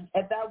situation,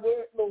 at thy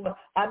word, Lord,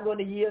 I'm going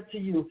to yield to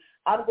you.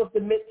 I'm going to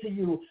submit to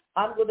you.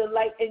 I'm going to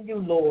delight in you,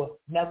 Lord,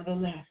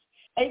 nevertheless.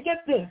 And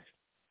get this,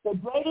 the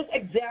greatest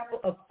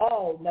example of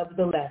all,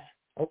 nevertheless.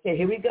 Okay,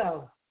 here we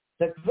go.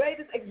 The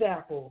greatest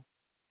example,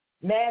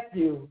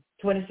 Matthew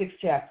 26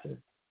 chapter.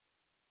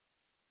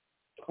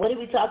 What are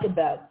we talking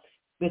about?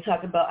 We're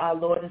talking about our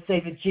Lord and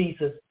Savior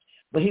Jesus.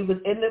 When he was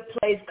in the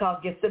place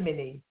called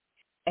Gethsemane,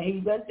 and he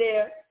went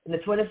there in the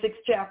 26th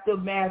chapter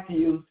of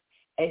Matthew,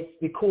 and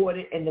it's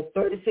recorded in the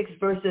 36th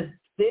verses,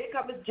 there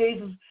cometh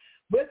Jesus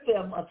with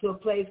them unto a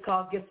place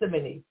called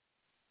Gethsemane,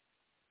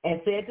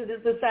 and said to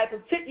his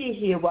disciples, sit ye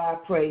here while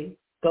I pray,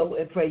 go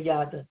and pray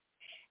yonder.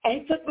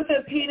 And he took with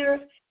him Peter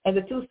and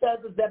the two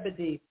sons of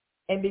Zebedee,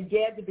 and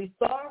began to be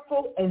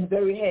sorrowful and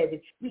very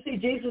heavy. You see,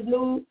 Jesus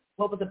knew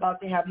what was about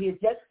to happen. He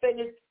had just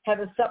finished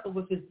having supper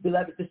with his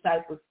beloved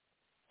disciples,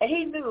 and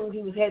he knew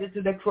he was headed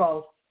to the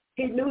cross.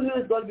 He knew he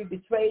was going to be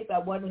betrayed by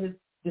one of his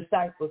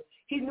disciples.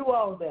 He knew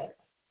all that.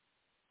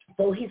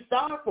 So he's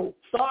sorrowful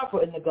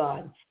in the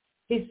garden.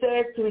 He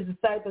says to his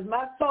disciples,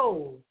 my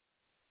soul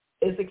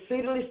is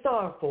exceedingly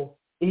sorrowful,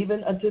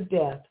 even unto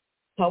death.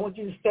 So I want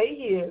you to stay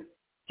here,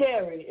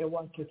 tarry, and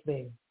watch with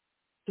me.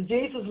 So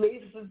Jesus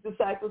leaves his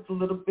disciples a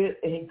little bit,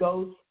 and he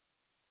goes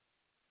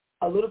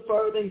a little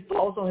further. He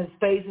falls on his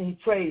face, and he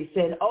prays,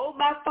 saying, oh,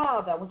 my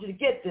Father, I want you to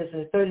get this in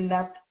the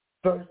 39th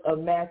verse of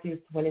Matthew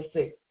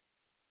 26.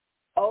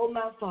 Oh,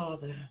 my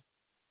Father,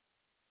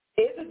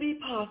 if it be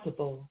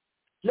possible,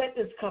 let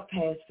this cup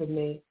pass from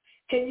me.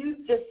 Can you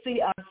just see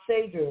our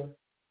Savior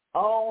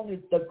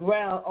on the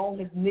ground, on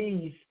his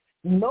knees,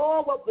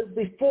 knowing what was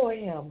before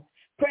him,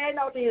 praying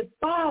out to his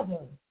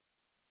Father.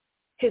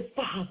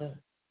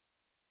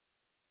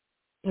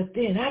 But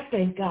then I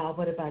thank God,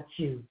 what about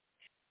you?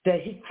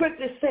 That he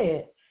quickly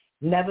said,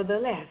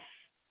 nevertheless,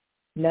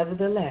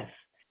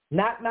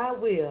 not my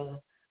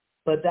will,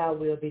 but thy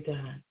will be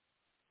done.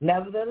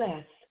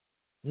 Nevertheless,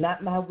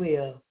 not my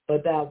will,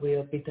 but thy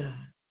will be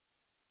done.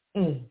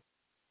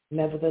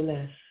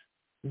 Nevertheless,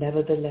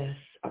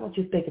 I want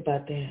you to think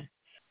about that.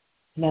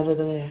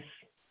 Nevertheless,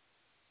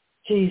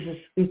 Jesus,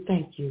 we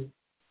thank you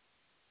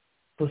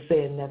for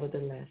saying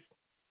nevertheless.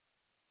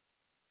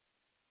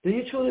 Do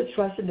you truly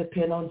trust and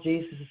depend on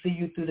Jesus to see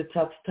you through the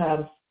tough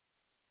times?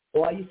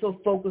 Or are you so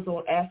focused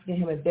on asking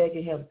him and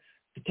begging him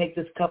to take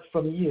this cup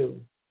from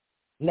you?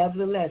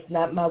 Nevertheless,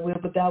 not my will,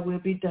 but thy will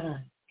be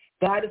done.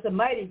 God is a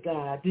mighty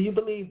God. Do you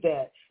believe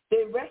that?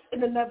 Then rest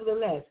in the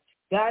nevertheless.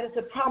 God is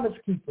a promise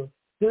keeper.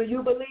 Do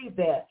you believe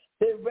that?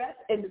 Then rest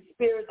in the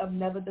spirit of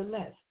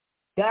nevertheless.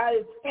 God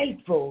is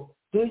faithful.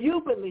 Do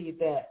you believe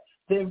that?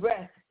 Then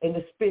rest in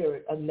the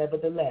spirit of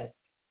nevertheless.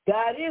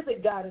 God is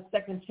a God of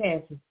second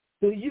chances.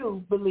 Do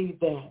you believe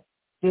that?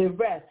 Then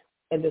rest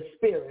in the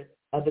spirit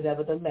of the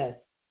nevertheless.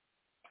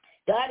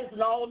 God is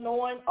an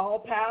all-knowing,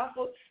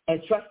 all-powerful,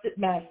 and trusted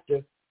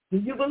master. Do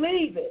you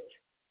believe it?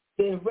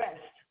 Then rest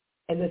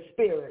in the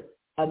spirit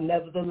of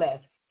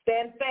nevertheless.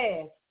 Stand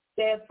fast,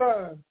 stand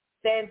firm,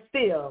 stand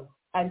still,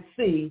 and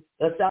see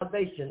the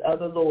salvation of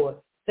the Lord.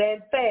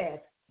 Stand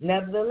fast.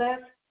 Nevertheless,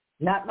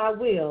 not my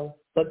will,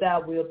 but thy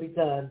will be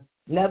done.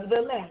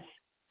 Nevertheless,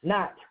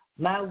 not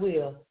my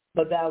will,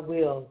 but thy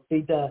will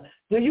be done.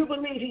 Do you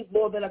believe he's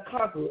more than a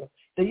conqueror?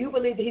 Do you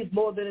believe that he's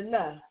more than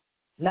enough?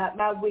 Not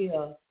my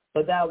will,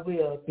 but thy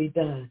will be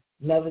done.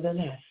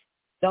 Nevertheless,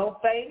 don't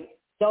faint,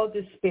 don't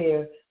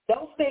despair,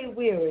 don't stay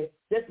weary.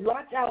 Just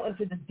launch out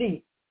into the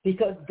deep,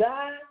 because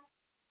God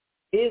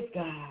is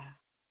God.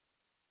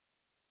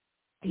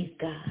 He's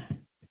God.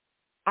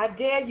 I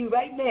dare you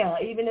right now,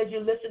 even as you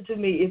listen to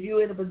me, if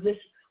you're in a position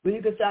where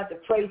you can start to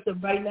praise him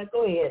right now,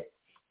 go ahead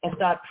and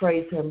start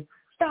praising him.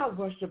 Start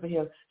worshiping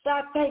him.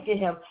 Start thanking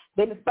him.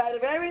 Then in spite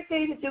of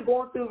everything that you're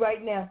going through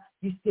right now,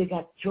 you still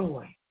got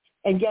joy.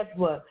 And guess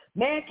what?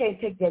 Man can't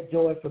take that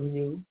joy from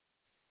you.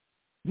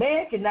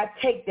 Man cannot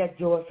take that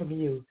joy from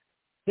you.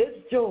 This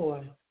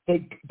joy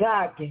that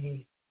God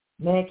gave,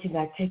 man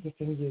cannot take it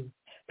from you.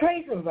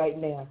 Praise him right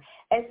now.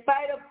 In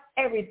spite of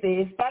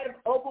everything, in spite of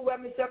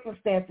overwhelming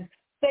circumstances,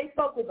 stay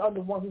focused on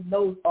the one who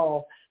knows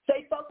all.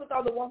 Stay focused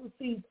on the one who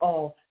sees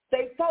all.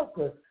 Stay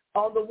focused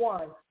on the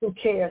one who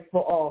cares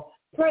for all.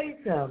 Praise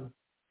him.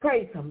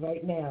 Praise him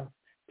right now.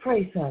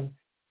 Praise him.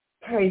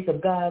 Praise him.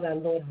 God, our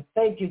Lord, I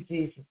thank you,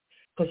 Jesus,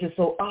 because you're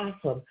so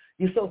awesome.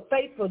 You're so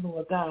faithful,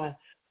 Lord God.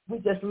 We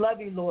just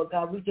love you, Lord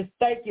God. We just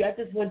thank you. I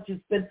just want you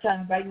to spend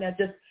time right now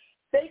just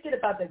thinking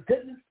about the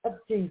goodness of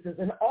Jesus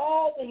and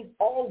all that he's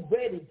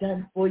already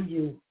done for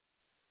you.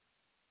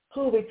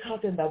 Who are we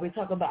talking about? We're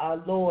talking about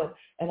our Lord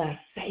and our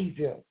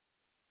Savior.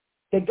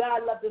 That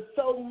God loved us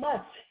so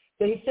much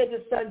that he sent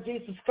his son,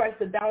 Jesus Christ,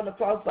 to die on the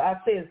cross for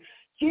our sins.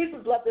 Jesus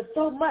loved us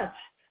so much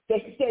that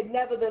he said,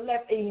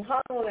 nevertheless, and he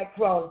hung on that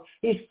cross.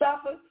 He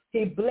suffered,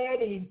 he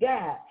bled, and he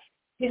died.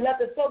 He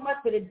loved us so much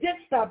that it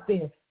didn't stop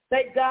there.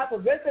 Thank God for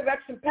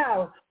resurrection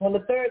power. On the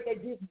third day,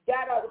 Jesus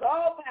got out with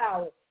all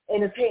power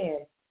in his hand.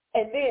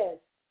 And then,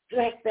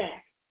 right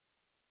back.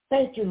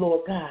 Thank you,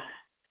 Lord God,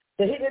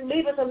 that he didn't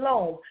leave us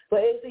alone. But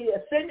as he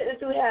ascended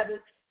into heaven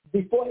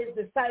before his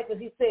disciples,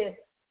 he said,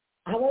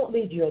 I won't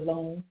leave you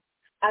alone.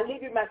 I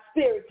leave you my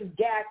spirit to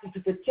guide you, to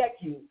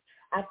protect you.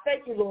 I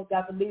thank you, Lord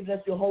God, for leaving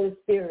us your Holy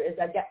Spirit as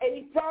I got. And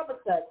he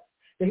promised us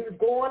that he was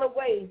going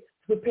away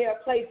to prepare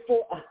a place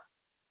for us.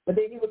 But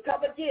then he would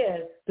come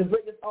again to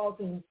bring us all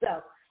to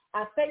himself.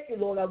 I thank you,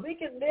 Lord God. We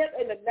can live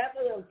in the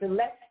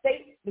nevertheless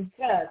state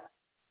because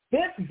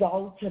this is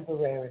all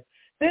temporary.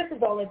 This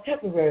is only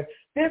temporary.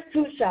 This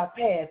too shall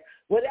pass.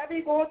 Whatever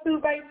you're going through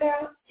right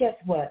now, guess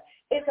what?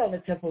 It's only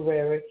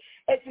temporary.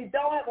 If you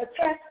don't have a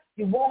test,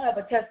 you won't have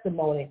a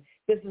testimony.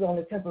 This is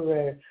only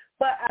temporary.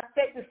 But I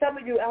say to some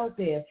of you out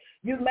there,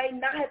 you may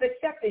not have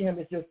accepted him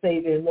as your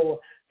Savior and Lord.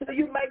 So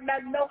you might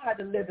not know how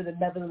to live in a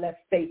nevertheless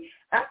state.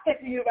 I say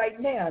to you right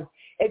now,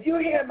 if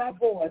you're hearing my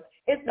voice,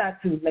 it's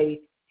not too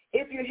late.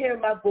 If you're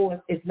hearing my voice,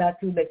 it's not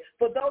too late.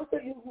 For those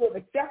of you who have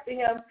accepted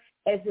him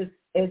as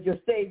your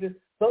Savior,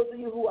 those of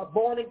you who are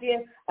born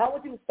again, I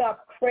want you to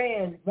stop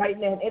praying right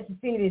now and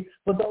interceding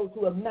for those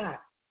who have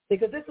not,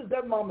 because this is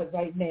their moment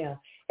right now.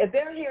 If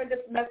they're hearing this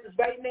message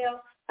right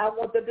now, I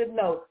want them to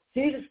know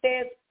Jesus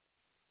stands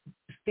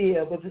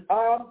still with his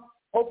arms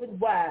open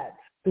wide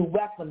to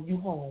welcome you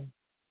home.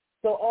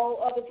 So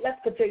all others, let's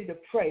continue to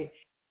pray.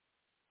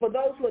 For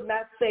those who are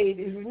not saved,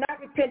 if you're not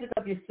repentant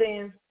of your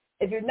sins,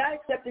 if you're not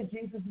accepting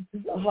Jesus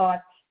into your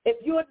heart, if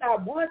you are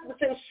not 100%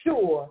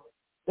 sure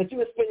that you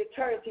will spend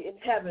eternity in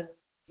heaven,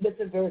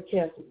 listen very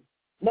carefully.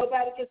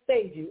 Nobody can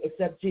save you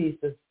except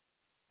Jesus.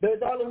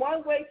 There's only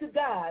one way to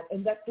God,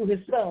 and that's through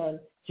his Son,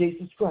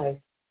 Jesus Christ.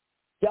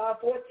 John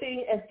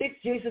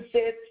 14:6, Jesus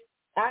said,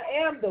 I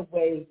am the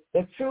way,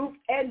 the truth,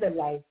 and the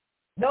life.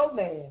 No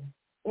man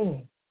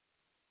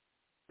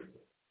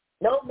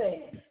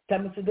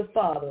coming to the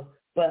Father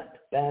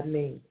but by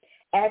me.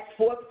 Acts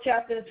 4th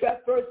chapter and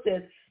 12th verse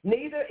says,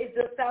 neither is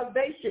there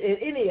salvation in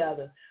any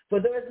other, for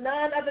there is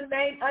none other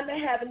name under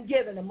heaven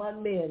given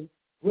among men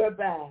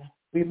whereby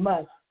we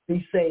must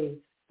be saved.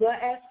 So I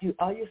ask you,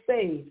 are you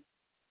saved?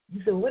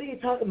 You say, what are you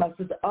talking about,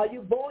 sister? Are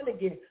you born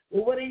again?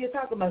 Well, what are you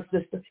talking about,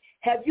 sister?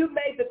 Have you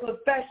made the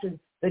confession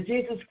that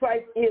Jesus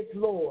Christ is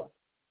Lord?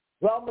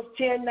 Romans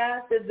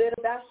 10:9 says that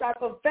thou shalt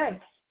confess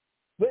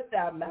with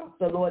thy mouth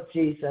the Lord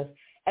Jesus,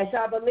 and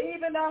shalt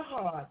believe in thy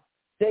heart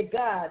that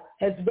God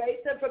has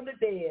raised him from the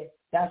dead,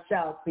 thou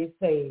shalt be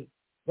saved.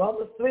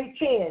 Romans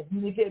 3:10, you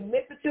need to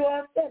admit that you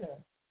are a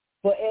sinner.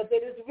 For as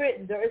it is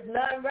written, there is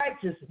none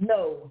righteous,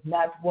 no,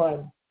 not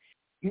one.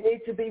 You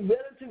need to be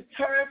willing to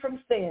turn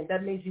from sin.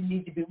 That means you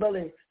need to be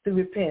willing to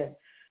repent.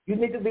 You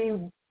need to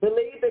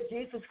believe that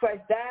Jesus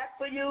Christ died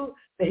for you,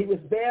 that he was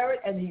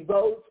buried, and he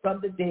rose from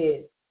the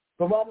dead.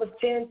 For Romans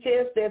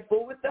 10:10 says,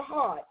 for with the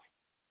heart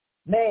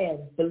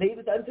man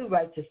believeth unto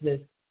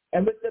righteousness,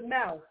 and with the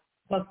mouth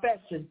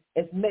confession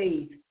is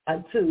made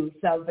unto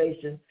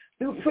salvation.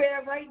 Through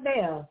prayer right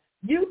now,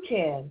 you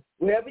can,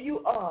 wherever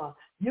you are,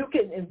 you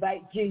can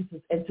invite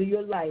Jesus into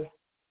your life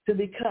to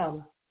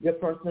become your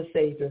personal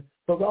Savior.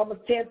 For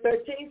Romans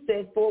 10:13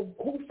 says, for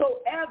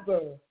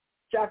whosoever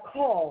shall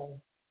call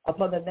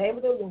upon the name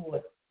of the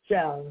Lord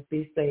shall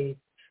be saved.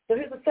 So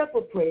here's a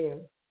simple prayer.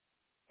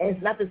 And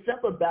it's nothing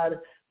simple about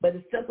it, but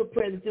it's simple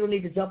prayer that you don't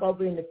need to jump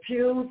over in the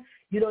pews.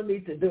 You don't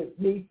need to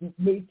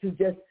need to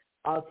just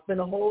spend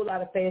a whole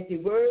lot of fancy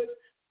words.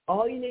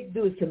 All you need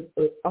to do is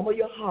humble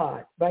your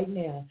heart right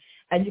now.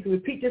 And you can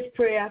repeat this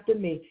prayer after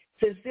me,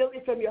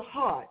 sincerely from your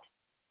heart.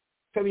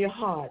 From your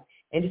heart.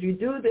 And if you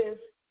do this,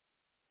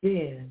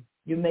 then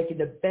you're making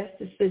the best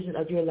decision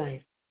of your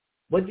life.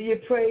 What do you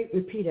pray?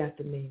 Repeat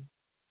after me.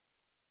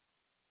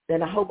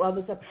 Then I hope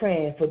others are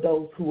praying for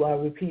those who are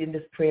repeating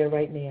this prayer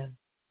right now.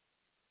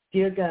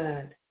 Dear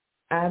God,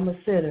 I'm a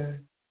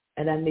sinner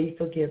and I need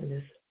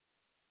forgiveness.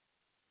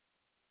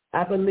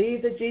 I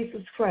believe that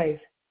Jesus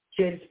Christ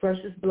shed his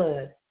precious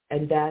blood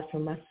and died for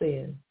my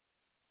sin.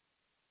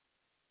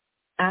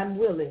 I'm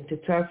willing to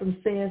turn from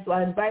sin, so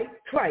I invite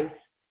Christ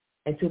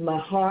into my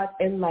heart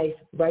and life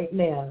right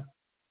now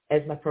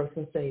as my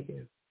personal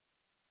Savior.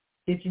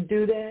 Did you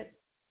do that?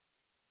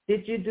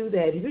 Did you do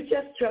that? If you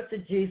just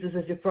trusted Jesus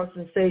as your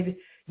personal Savior,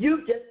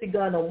 you've just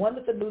begun a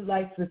wonderful new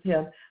life with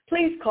him.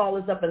 Please call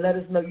us up and let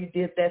us know you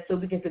did that so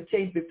we can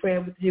continue to be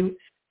praying with you.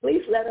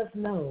 Please let us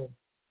know.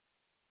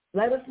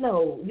 Let us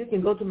know. You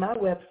can go to my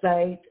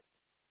website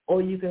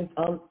or you can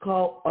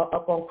call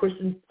up on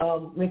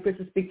When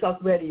Christians Speak Talk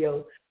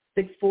Radio,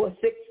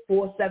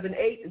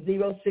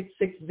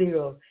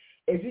 646-478-0660.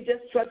 If you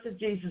just trusted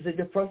Jesus as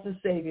your personal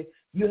Savior,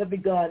 you have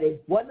begun a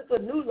wonderful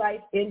new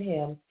life in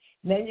him.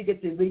 Then you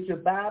get to read your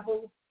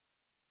Bible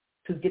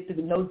to get to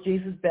know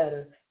Jesus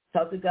better.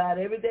 Talk to God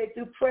every day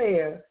through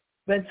prayer.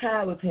 Spend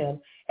time with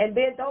him. And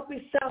then don't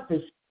be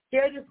selfish.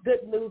 Share this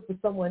good news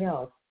with someone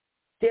else.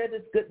 Share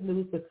this good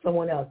news with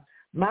someone else.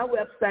 My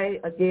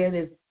website, again,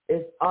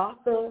 is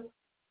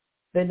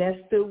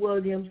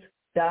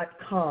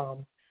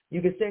AuthorVanessaWilliams.com.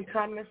 You can send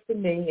comments to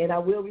me, and I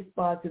will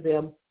respond to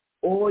them.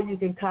 Or you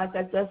can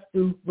contact us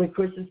through When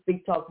Christians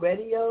Speak Talk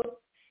Radio,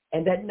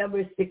 and that number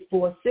is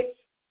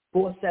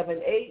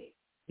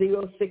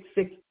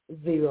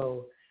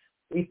 646-478-0660.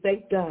 We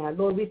thank God.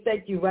 Lord, we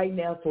thank you right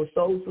now for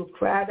souls who have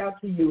cried out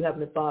to you,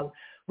 Heavenly Father.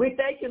 We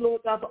thank you,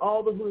 Lord God, for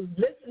all those who have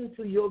listened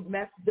to your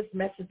this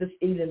message this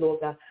evening, Lord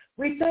God.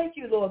 We thank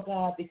you, Lord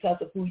God, because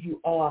of who you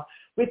are.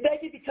 We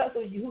thank you because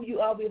of who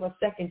you are. We have a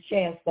second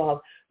chance, Father.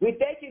 We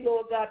thank you,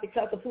 Lord God,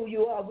 because of who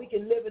you are. We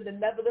can live in the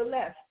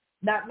nevertheless.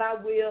 Not my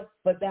will,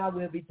 but thy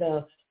will be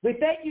done. We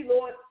thank you,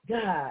 Lord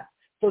God,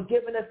 for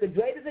giving us the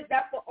greatest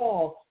example of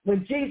all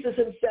when Jesus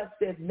himself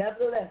said,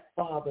 nevertheless,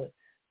 Father,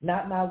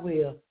 not my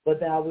will, but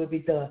thy will be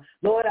done.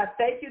 Lord, I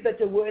thank you that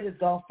your word has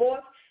gone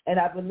forth, and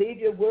I believe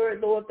your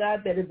word, Lord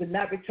God, that it will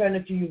not return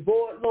unto you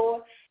void,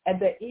 Lord, and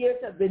the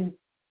ears have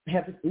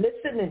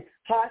listened and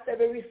hearts have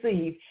been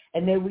received.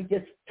 And then we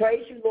just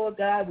praise you, Lord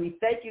God. We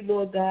thank you,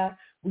 Lord God.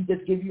 We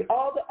just give you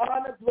all the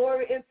honor,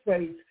 glory, and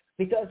praise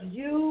because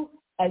you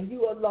and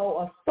you alone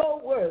are so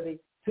worthy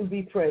to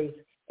be praised.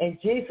 In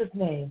Jesus'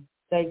 name,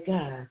 thank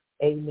God.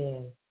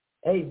 Amen.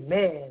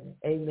 Amen.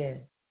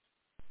 Amen.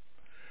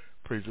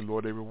 Praise the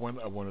Lord, everyone.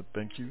 I want to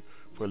thank you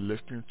for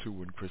listening to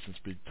When Christians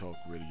Speak Talk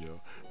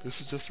Radio. This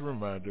is just a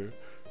reminder.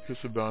 His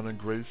Abounding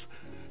Grace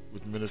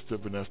with Minister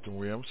Vanessa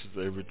Williams is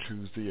every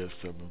Tuesday at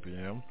 7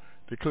 p.m.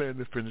 Declaring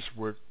the Finished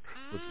Work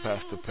with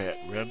Pastor Pat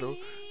Randall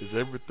is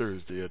every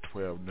Thursday at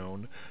 12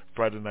 noon.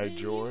 Friday Night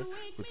Joy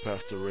with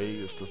Pastor Ray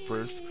is the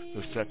first,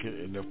 the second,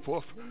 and the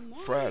fourth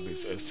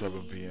Fridays at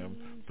 7 p.m.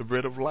 The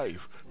Bread of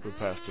Life with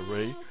Pastor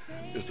Ray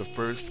is the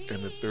first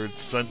and the third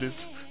Sundays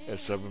at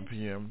 7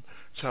 p.m.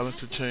 Challenge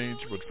to Change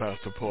with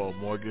Pastor Paul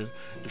Morgan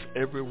is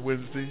every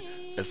Wednesday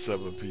at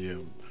 7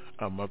 p.m.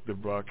 Our monthly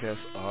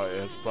broadcasts are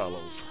as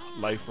follows.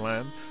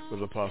 Lifeline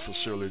with Apostle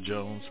Shirley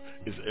Jones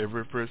is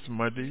every first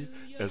Monday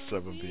at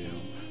 7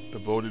 p.m. The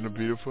Bold and the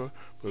Beautiful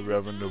with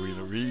Reverend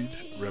Novena Reed,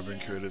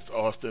 Reverend Curtis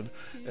Alston,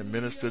 and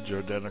Minister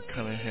Jordana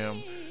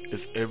Cunningham is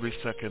every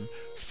second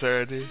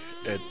Saturday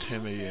at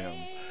 10 a.m.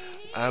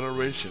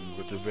 Adoration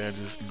with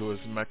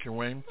Evangelist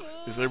McILwain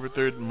is every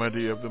third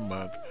Monday of the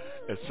month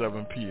at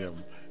 7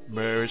 p.m.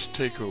 Marriage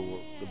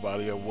Takeover, The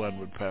Body of One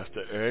with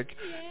Pastor Eric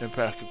and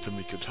Pastor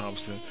Temeka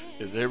Thompson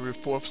is every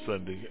fourth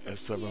Sunday at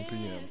 7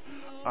 p.m.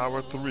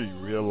 Hour 3,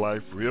 Real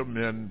Life, Real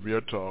Men,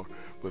 Real Talk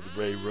with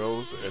Ray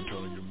Rose,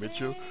 Antonio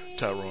Mitchell,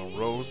 Tyrone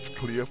Rose,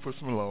 Cleophas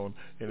Malone,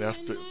 and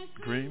Esther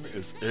Green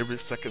is every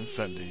second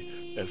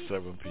Sunday at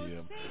 7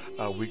 p.m.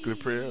 Our weekly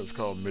prayer is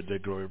called Midday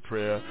Glory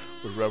Prayer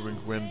with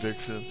Reverend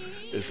Dixon.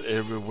 It's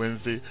every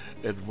Wednesday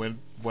at 1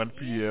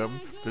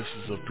 p.m. This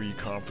is a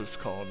pre-conference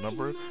call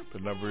number. The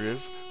number is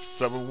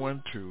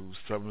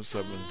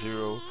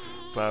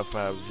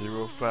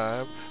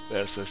 712-770-5505. The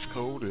access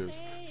code is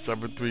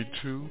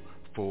 732-499.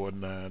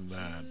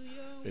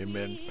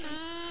 Amen.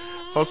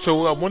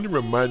 Also, I want to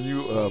remind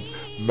you of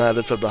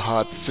Matters of the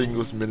Heart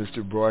Singles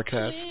Ministry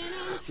broadcast.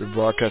 We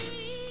broadcast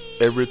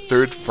every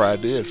third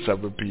Friday at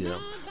 7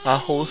 p.m. Our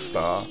hosts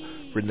are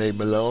Renee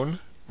Malone,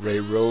 Ray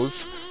Rose,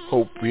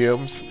 Hope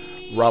Williams,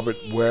 Robert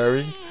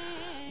Waring,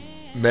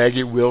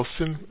 Maggie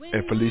Wilson,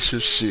 and Felicia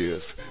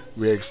Shears.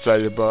 We're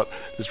excited about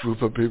this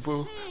group of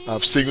people, our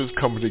singers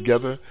coming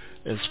together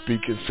and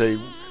speak and say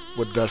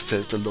what thus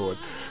says the Lord.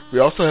 We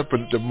also have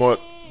the more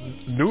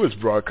newest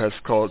broadcast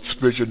called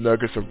Spiritual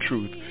Nuggets of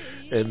Truth,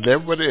 and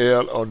that will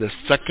air on the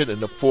second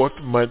and the fourth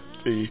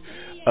Monday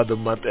of the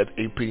month at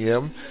 8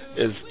 p.m.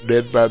 is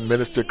led by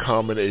Minister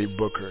Carmen A.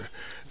 Booker.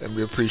 And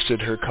we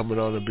appreciate her coming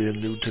on and being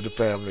new to the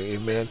family.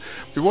 Amen.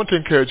 We want to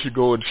encourage you to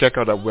go and check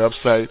out our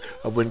website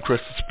of When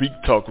Christians Speak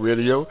Talk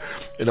Radio.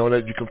 And on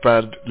that you can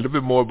find a little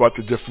bit more about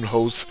the different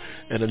hosts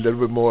and a little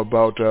bit more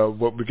about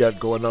what we got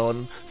going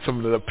on,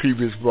 some of the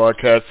previous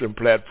broadcasts and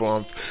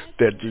platforms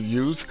that you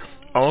use.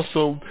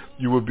 Also,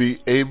 you will be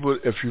able,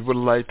 if you would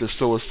like to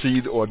sow a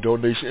seed or a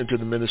donation into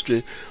the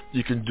ministry,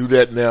 you can do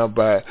that now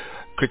by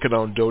clicking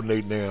on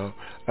Donate Now.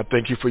 I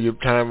thank you for your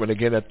time, and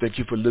again, I thank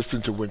you for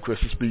listening to When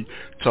Christians Speak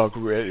Talk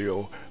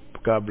Radio.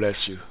 God bless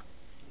you.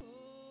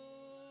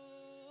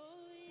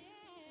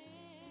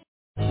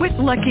 With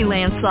Lucky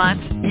Land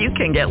Slots, you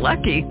can get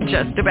lucky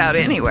just about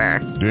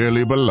anywhere.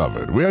 Dearly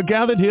beloved, we are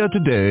gathered here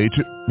today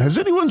to... Has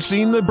anyone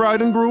seen the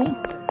bride and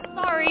groom?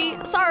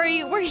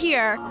 Sorry, we're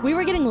here. We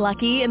were getting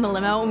lucky in the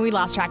limo and we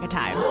lost track of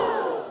time.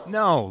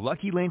 No,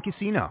 Lucky Land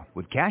Casino,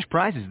 with cash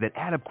prizes that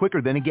add up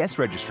quicker than a guest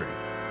registry.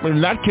 In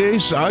that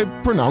case, I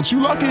pronounce you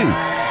lucky.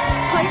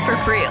 Play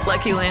for free at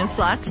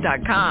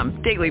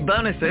LuckyLandSlots.com. Daily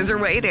bonuses are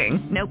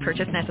waiting. No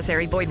purchase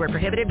necessary. Void where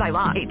prohibited by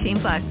law.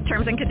 18+.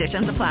 Terms and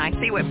conditions apply.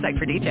 See website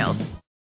for details.